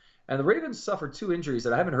relief. And the Ravens suffered 2 injuries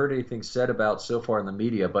that I haven't heard anything said about so far in the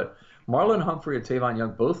media. But Marlon Humphrey and Tavon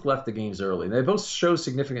Young both left the games early. They both show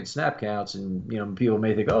significant snap counts. And, people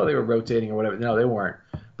may think, oh, they were rotating or whatever. No, they weren't.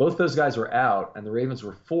 Both those guys were out. And the Ravens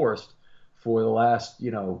were forced for the last,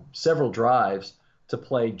 several drives to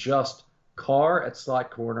play just Carr at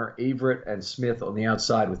slot corner, Averett and Smith on the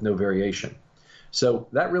outside with no variation. So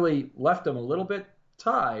that really left them a little bit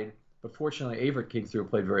tied. But fortunately, Averett came through and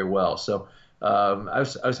played very well. So I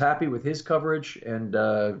was happy with his coverage, and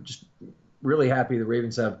just really happy the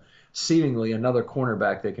Ravens have seemingly another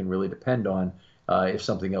cornerback they can really depend on if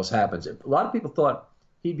something else happens. A lot of people thought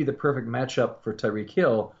he'd be the perfect matchup for Tyreek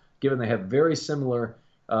Hill, given they have very similar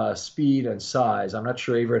speed and size. I'm not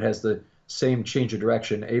sure Averett has the same change of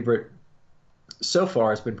direction. Averett so far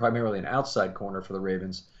has been primarily an outside corner for the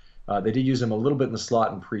Ravens. They did use him a little bit in the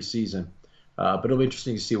slot in preseason. But it'll be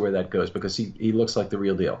interesting to see where that goes, because he looks like the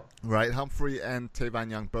real deal. Right. Humphrey and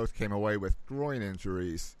Tavon Young both came away with groin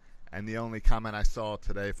injuries, and the only comment I saw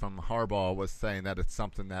today from Harbaugh was saying that it's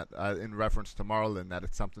something that, in reference to Marlon, that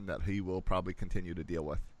it's something that he will probably continue to deal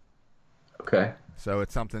with. Okay. So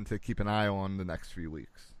it's something to keep an eye on the next few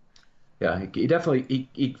weeks. Yeah, he definitely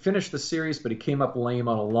he finished the series, but he came up lame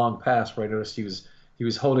on a long pass where I noticed he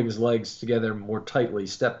was holding his legs together more tightly,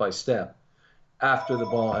 step by step, after the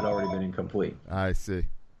ball had already been incomplete. I see.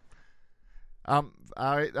 All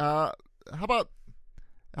right. How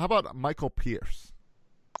about Michael Pierce?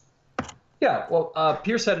 Yeah, well,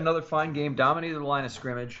 Pierce had another fine game, dominated the line of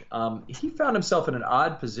scrimmage. He found himself in an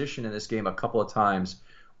odd position in this game a couple of times,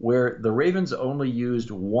 where the Ravens only used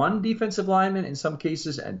 1 defensive lineman in some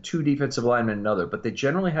cases and 2 defensive linemen in another, but they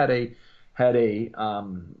generally had a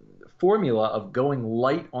formula of going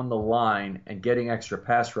light on the line and getting extra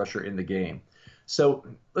pass rusher in the game. So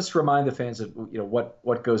let's remind the fans of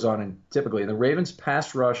what goes on typically in the Ravens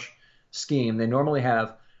pass rush scheme. They normally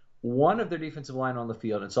have one of their defensive line on the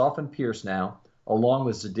field. It's often Pierce now, along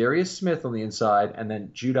with Zadarius Smith on the inside, and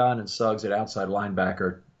then Judon and Suggs at outside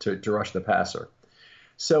linebacker to rush the passer.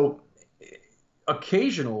 So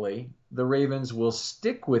occasionally the Ravens will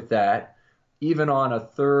stick with that even on a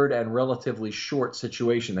third and relatively short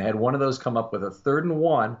situation. They had one of those come up with a 3rd and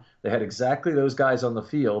 1. They had exactly those guys on the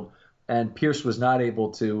field, and Pierce was not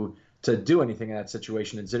able to do anything in that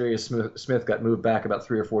situation. And Zadarius Smith got moved back about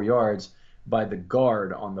 3 or 4 yards by the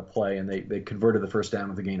guard on the play, and they converted the first down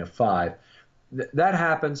with a gain of 5. That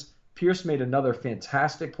happens. Pierce made another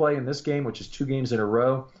fantastic play in this game, which is 2 games in a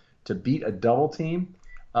row, to beat a double team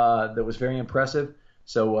that was very impressive.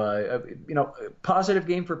 So, positive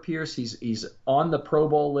game for Pierce. He's on the Pro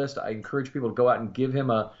Bowl list. I encourage people to go out and give him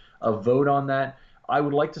a vote on that. I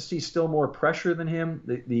would like to see still more pressure than him.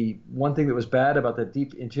 The one thing that was bad about the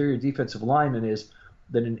deep interior defensive lineman is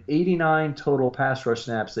that in 89 total pass rush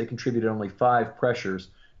snaps, they contributed only 5 pressures,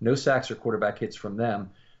 no sacks or quarterback hits from them,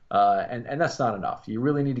 and that's not enough. You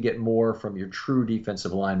really need to get more from your true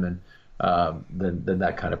defensive lineman than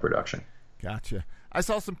that kind of production. Gotcha. I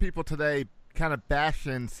saw some people today kind of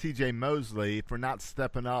bashing C.J. Mosley for not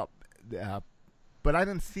stepping up, but I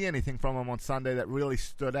didn't see anything from him on Sunday that really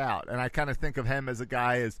stood out. And I kind of think of him as a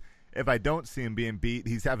guy as, if I don't see him being beat,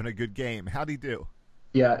 he's having a good game. How'd he do?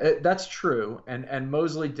 Yeah, that's true. And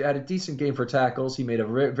Mosley had a decent game for tackles. He made a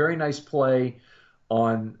very nice play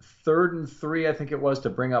on 3rd and 3, I think it was, to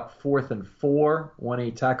bring up 4th and 4 when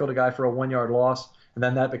he tackled a guy for a 1-yard loss. And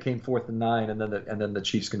then that became 4th and 9, and then the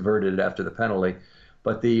Chiefs converted it after the penalty.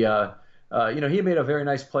 But he made a very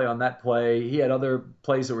nice play on that play. He had other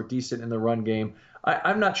plays that were decent in the run game.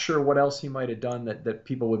 I'm not sure what else he might have done that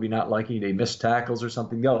people would be not liking. They missed tackles or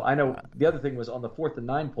something. No, I know the other thing was on the 4th and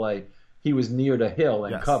 9 play, he was near to Hill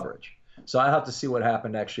in coverage. So I have to see what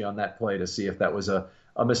happened actually on that play to see if that was a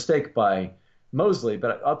mistake by Mosley.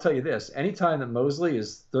 But I'll tell you this, anytime that Mosley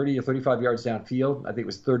is 30 or 35 yards downfield, I think it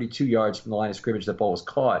was 32 yards from the line of scrimmage that ball was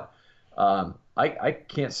caught, I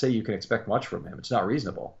can't say you can expect much from him. It's not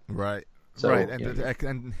reasonable. Right. So, right.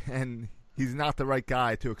 And he's not the right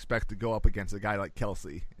guy to expect to go up against a guy like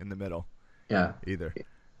Kelsey in the middle. Yeah. Either.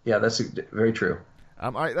 Yeah, that's very true.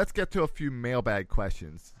 All right, let's get to a few mailbag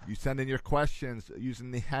questions. You send in your questions using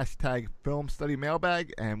the hashtag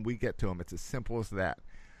FilmStudyMailbag, and we get to them. It's as simple as that.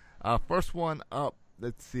 First one up,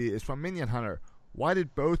 let's see, is from Minion Hunter. Why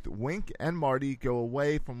did both Wink and Marty go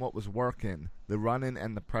away from what was working, the running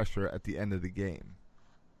and the pressure at the end of the game?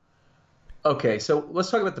 Okay, so let's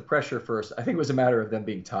talk about the pressure first. I think it was a matter of them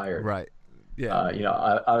being tired. Right.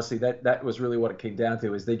 Yeah. Honestly, that was really what it came down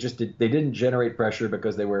to. Is they didn't generate pressure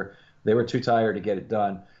because they were too tired to get it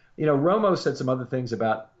done. Romo said some other things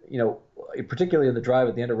about, particularly in the drive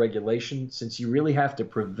at the end of regulation, since you really have to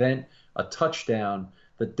prevent a touchdown,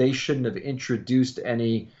 that they shouldn't have introduced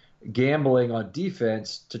any gambling on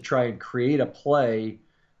defense to try and create a play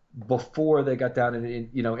before they got down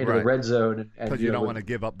into the red zone. Because you don't want to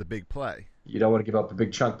give up the big play. You don't want to give up a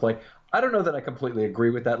big chunk play. I don't know that I completely agree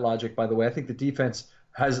with that logic, by the way. I think the defense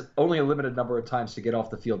has only a limited number of times to get off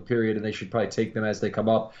the field, period, and they should probably take them as they come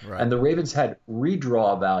up. Right. And the Ravens had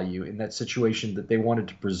redraw value in that situation that they wanted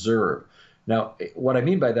to preserve. Now, what I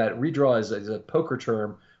mean by that, redraw is a poker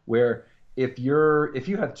term where if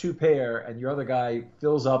you have two pair and your other guy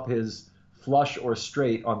fills up his flush or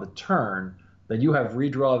straight on the turn, then you have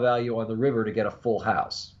redraw value on the river to get a full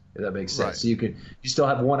house, if that makes sense. Right. So you still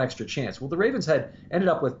have one extra chance. Well, the Ravens ended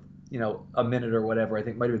up with a minute or whatever, I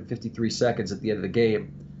think might have been 53 seconds at the end of the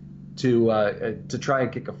game to try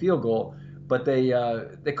and kick a field goal. But they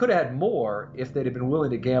could have had more if they'd have been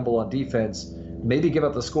willing to gamble on defense, maybe give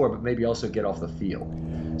up the score, but maybe also get off the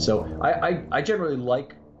field. So I generally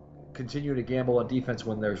like continuing to gamble on defense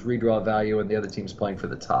when there's redraw value and the other team's playing for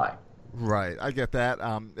the tie. Right, I get that.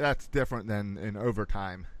 That's different than in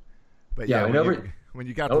overtime. But when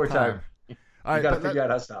you got overtime, the time. All right, you got to figure out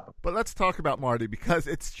how to stop him. But let's talk about Marty, because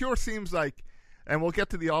it sure seems like, and we'll get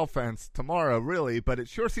to the offense tomorrow, really, but it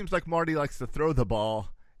sure seems like Marty likes to throw the ball,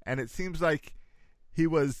 and it seems like he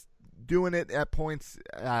was doing it at points,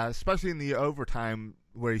 especially in the overtime,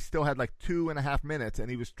 where he still had like 2.5 minutes,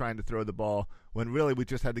 and he was trying to throw the ball when really we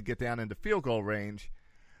just had to get down into field goal range.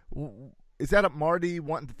 Is that a Marty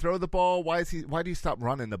wanting to throw the ball? Why do you stop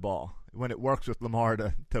running the ball when it works with Lamar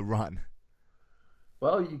to run?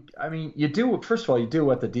 Well, you do. First of all, you do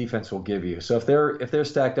what the defense will give you. So if they're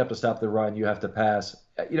stacked up to stop the run, you have to pass.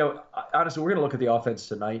 Honestly, we're going to look at the offense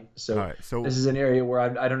tonight. So this is an area where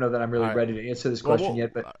I don't know that I'm really ready to answer this question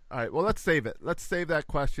yet. But all right, well, let's save it. Let's save that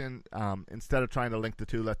question instead of trying to link the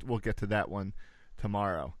two. We'll get to that one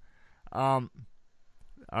tomorrow. All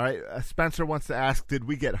right, Spencer wants to ask: did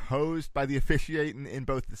we get hosed by the officiating in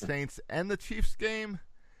both the Saints and the Chiefs game?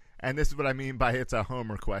 And this is what I mean by it's a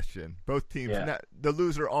homer question. Both teams, the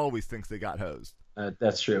loser always thinks they got hosed.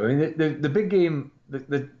 That's true. I mean, the big game,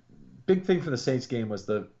 the big thing for the Saints game was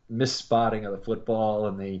the misspotting of the football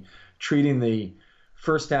and the treating the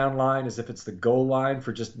first down line as if it's the goal line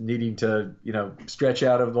for just needing to, stretch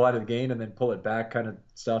out of the line of the game and then pull it back kind of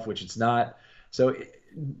stuff, which it's not. So a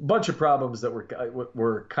bunch of problems that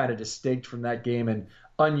were kind of distinct from that game and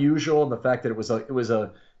unusual. And the fact that it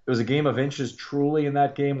was a game of inches truly in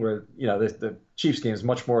that game where, the Chiefs game is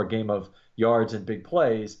much more a game of yards and big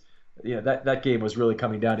plays. That game was really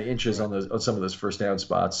coming down to inches on some of those first down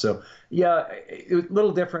spots. So, it was a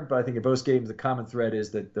little different, but I think in both games the common thread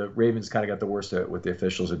is that the Ravens kind of got the worst of it with the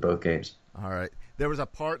officials in both games. All right. There was a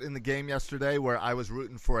part in the game yesterday where I was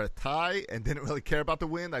rooting for a tie and didn't really care about the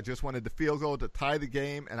win. I just wanted the field goal to tie the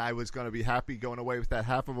game, and I was going to be happy going away with that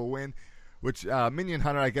half of a win. Which Minion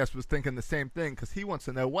Hunter, I guess, was thinking the same thing because he wants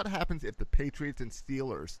to know what happens if the Patriots and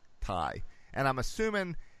Steelers tie. And I'm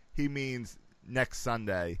assuming he means next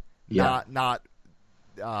Sunday, not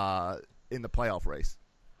in the playoff race.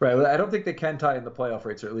 Right. Well, I don't think they can tie in the playoff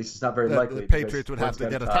race, or at least it's not very likely. The Patriots would have to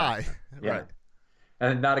get a tie. Yeah. Right.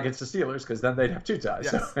 And not against the Steelers because then they'd have two ties.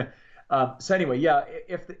 Yes. So anyway,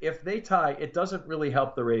 if they tie, it doesn't really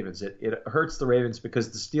help the Ravens. It hurts the Ravens because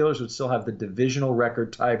the Steelers would still have the divisional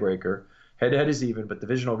record tiebreaker. Head-to-head is even, but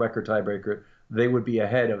divisional record tiebreaker, they would be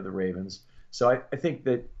ahead of the Ravens. So I think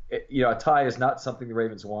that a tie is not something the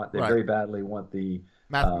Ravens want. They very badly want the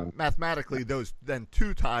mathematically those then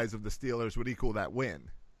two ties of the Steelers would equal that win,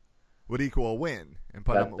 would equal a win and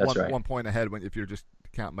put them one point ahead if you're just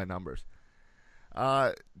counting by numbers.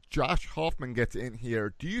 Josh Hoffman gets in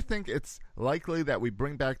here. Do you think it's likely that we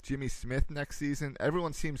bring back Jimmy Smith next season?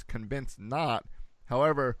 Everyone seems convinced not.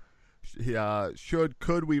 However,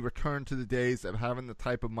 could we return to the days of having the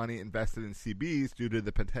type of money invested in CBs due to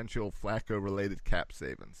the potential Flacco-related cap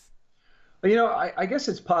savings? I guess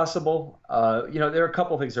it's possible. There are a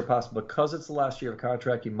couple of things that are possible. Because it's the last year of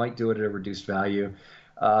contract, you might do it at a reduced value.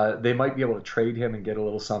 They might be able to trade him and get a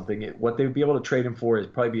little something. What they would be able to trade him for is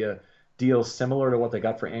probably be a deal similar to what they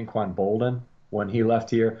got for Anquan Boldin when he left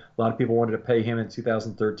here. A lot of people wanted to pay him in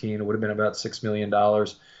 2013. It would have been about $6 million.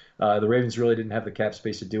 The Ravens really didn't have the cap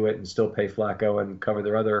space to do it and still pay Flacco and cover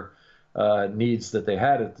their other needs that they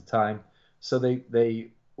had at the time. So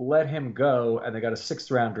they let him go, and they got a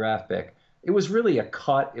 6th-round draft pick. It was really a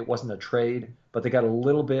cut. It wasn't a trade, but they got a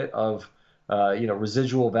little bit of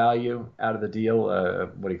residual value out of the deal.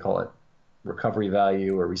 What do you call it? Recovery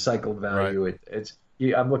value or recycled value. Right.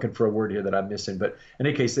 I'm looking for a word here that I'm missing, but in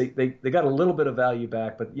any case, they got a little bit of value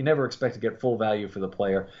back, but you never expect to get full value for the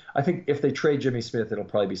player. I think if they trade Jimmy Smith, it'll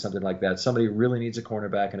probably be something like that. Somebody who really needs a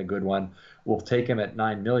cornerback and a good one will take him at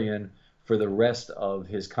 $9 million for the rest of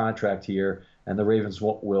his contract here, and the Ravens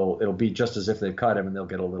it'll be just as if they've cut him, and they'll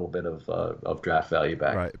get a little bit of draft value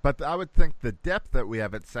back. Right, but I would think the depth that we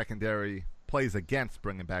have at secondary plays against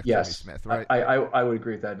bringing back Jimmy Smith, right? I would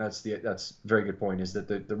agree with that, and that's a very good point, is that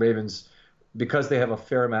the Ravens, because they have a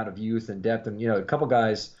fair amount of youth and depth, and a couple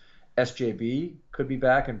guys, SJB could be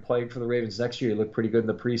back and playing for the Ravens next year. He looked pretty good in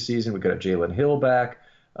the preseason. We could have Jalen Hill back.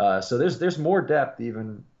 So there's more depth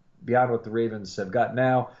even beyond what the Ravens have got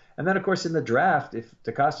now. And then, of course, in the draft, if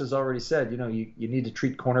DeCosta's already said, you need to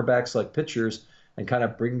treat cornerbacks like pitchers and kind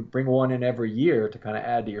of bring one in every year to kind of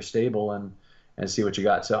add to your stable and see what you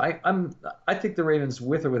got. So I think the Ravens,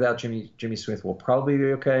 with or without Jimmy Smith, will probably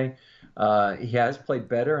be okay. He has played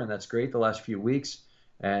better, and that's great the last few weeks,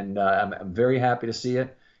 and I'm very happy to see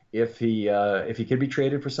it. If he could be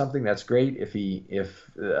traded for something, that's great. If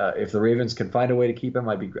the Ravens can find a way to keep him,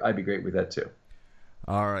 I'd be great with that too.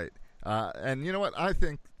 All right, and you know what?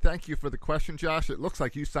 Thank you for the question, Josh. It looks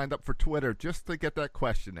like you signed up for Twitter just to get that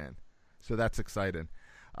question in, so that's exciting.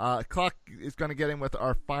 Clock is going to get in with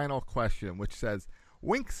our final question, which says,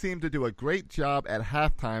 Wink seemed to do a great job at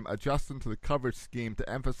halftime adjusting to the coverage scheme to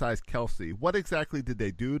emphasize Kelce. What exactly did they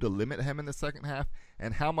do to limit him in the second half,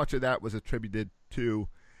 and how much of that was attributed to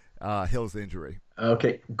Hill's injury?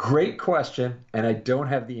 Okay, great question, and I don't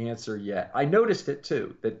have the answer yet. I noticed it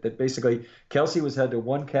too, that basically Kelce had to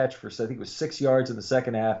one catch for, I think it was 6 yards in the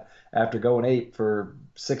second half after going 8 for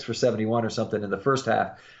 6 for 71 or something in the first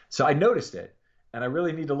half. So I noticed it. And I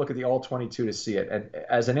really need to look at the All-22 to see it. And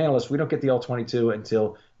as an analyst, we don't get the All-22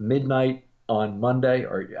 until midnight on Monday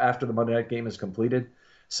or after the Monday night game is completed.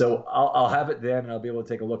 So I'll have it then, and I'll be able to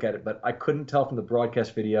take a look at it. But I couldn't tell from the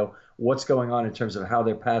broadcast video what's going on in terms of how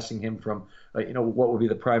they're passing him from, what would be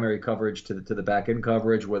the primary coverage to the back-end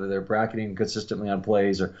coverage, whether they're bracketing consistently on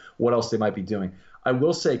plays or what else they might be doing. I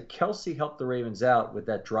will say Kelce helped the Ravens out with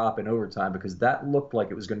that drop in overtime because that looked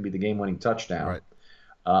like it was going to be the game-winning touchdown. Right.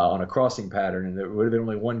 On a crossing pattern, and there would have been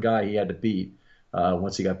only one guy he had to beat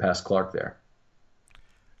once he got past Clark there.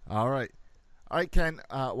 All right, Ken.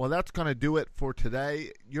 Well, that's going to do it for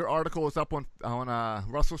today. Your article is up on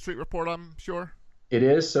Russell Street Report, I'm sure? It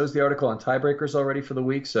is. So is the article on tiebreakers already for the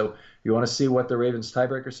week. So you want to see what the Ravens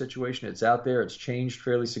tiebreaker situation, it's out there. It's changed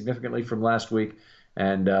fairly significantly from last week,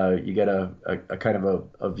 and you get a kind of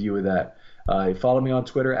a view of that. Follow me on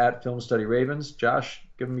Twitter at FilmStudyRavens. Josh,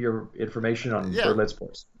 give them your information on Birdland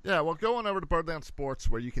Sports. Yeah, well, go on over to Birdland Sports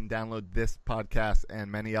where you can download this podcast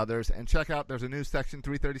and many others. And check out, there's a new Section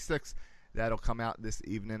 336 that'll come out this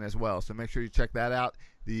evening as well. So make sure you check that out.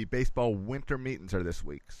 The baseball winter meetings are this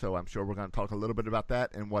week. So I'm sure we're going to talk a little bit about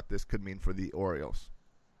that and what this could mean for the Orioles.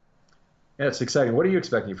 Yeah, it's exciting. What are you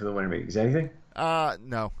expecting for the winter meetings? Anything?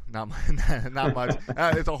 No, not much.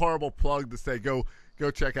 It's a horrible plug to say go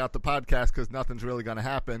check out the podcast because nothing's really going to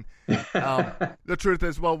happen. The truth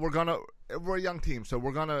is, well, we're a young team, so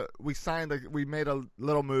we made a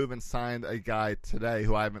little move and signed a guy today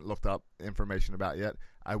who I haven't looked up information about yet.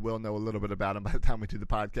 I will know a little bit about him by the time we do the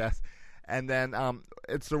podcast. And then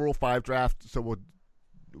it's the Rule 5 draft, so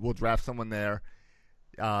we'll draft someone there.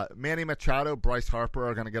 Manny Machado, Bryce Harper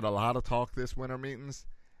are going to get a lot of talk this winter meetings,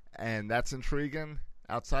 and that's intriguing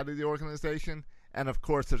outside of the organization. And, of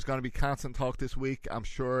course, there's going to be constant talk this week. I'm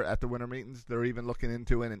sure at the winter meetings they're even looking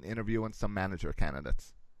into it and interviewing some manager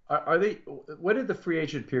candidates. Are they? When did the free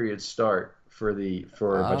agent period start for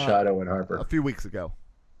Machado and Harper? A few weeks ago.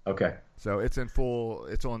 Okay. So it's on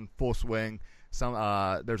full swing.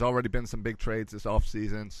 There's already been some big trades this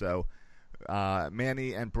offseason, so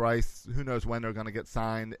Manny and Bryce, who knows when they're going to get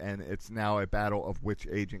signed, and it's now a battle of which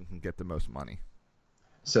agent can get the most money.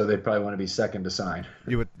 So they probably want to be second to sign.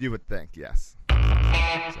 You would think, yes. So,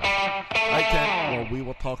 all right, Ken. Well, we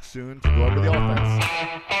will talk soon to go over the offense.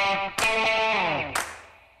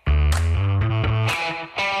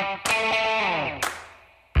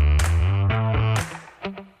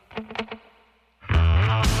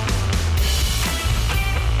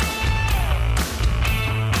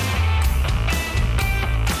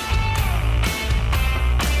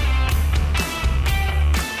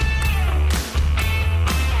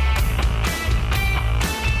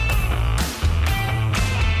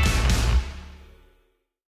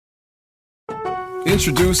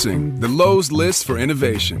 Introducing the Lowe's List for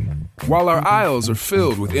Innovation. While our aisles are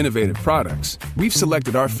filled with innovative products, we've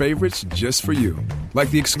selected our favorites just for you. Like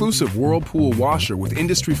the exclusive Whirlpool washer with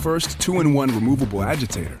industry-first 2-in-1 removable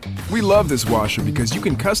agitator. We love this washer because you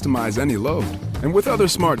can customize any load. And with other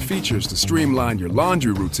smart features to streamline your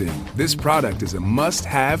laundry routine, this product is a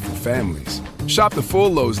must-have for families. Shop the full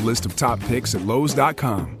Lowe's list of top picks at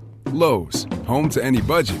Lowe's.com. Lowe's, home to any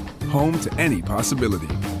budget, home to any possibility.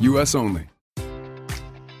 U.S. only.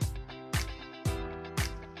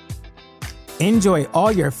 Enjoy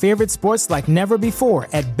all your favorite sports like never before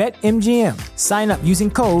at BetMGM. Sign up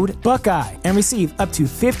using code Buckeye and receive up to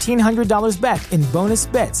 $1,500 back in bonus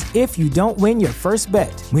bets if you don't win your first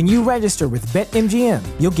bet. When you register with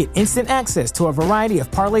BetMGM, you'll get instant access to a variety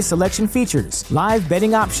of parlay selection features, live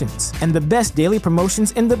betting options, and the best daily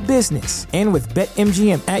promotions in the business. And with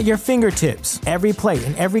BetMGM at your fingertips, every play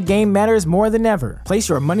and every game matters more than ever. Place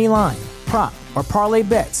your money line, prop, or parlay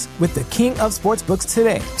bets with the king of sportsbooks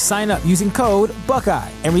today. Sign up using code Buckeye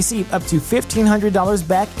and receive up to $1,500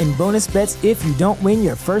 back in bonus bets if you don't win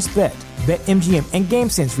your first bet. BetMGM and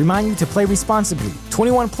GameSense remind you to play responsibly.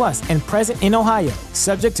 21 plus and present in Ohio,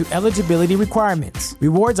 subject to eligibility requirements.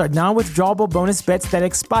 Rewards are non-withdrawable bonus bets that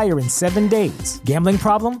expire in 7 days. Gambling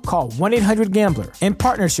problem? Call 1-800-GAMBLER. In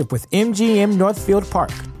partnership with MGM Northfield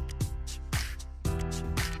Park.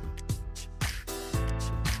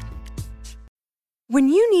 When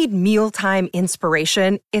you need mealtime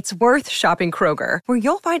inspiration, it's worth shopping Kroger, where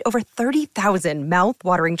you'll find over 30,000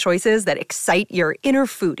 mouth-watering choices that excite your inner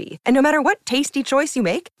foodie. And no matter what tasty choice you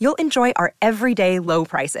make, you'll enjoy our everyday low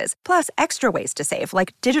prices, plus extra ways to save,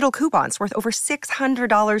 like digital coupons worth over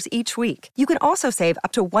 $600 each week. You can also save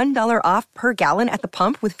up to $1 off per gallon at the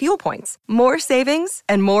pump with fuel points. More savings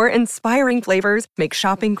and more inspiring flavors make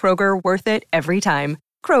shopping Kroger worth it every time.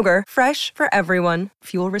 Kroger, fresh for everyone.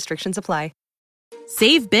 Fuel restrictions apply.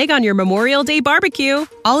 Save big on your Memorial Day barbecue,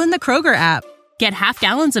 all in the Kroger app. Get half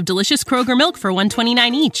gallons of delicious Kroger milk for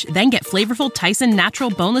 $1.29 each. Then get flavorful Tyson natural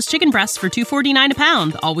boneless chicken breasts for $2.49 a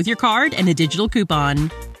pound, all with your card and a digital coupon.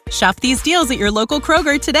 Shop these deals at your local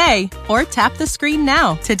Kroger today, or tap the screen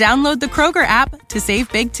now to download the Kroger app to save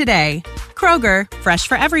big today. Kroger, fresh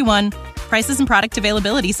for everyone. Prices and product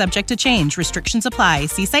availability subject to change. Restrictions apply.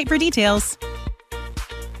 See site for details.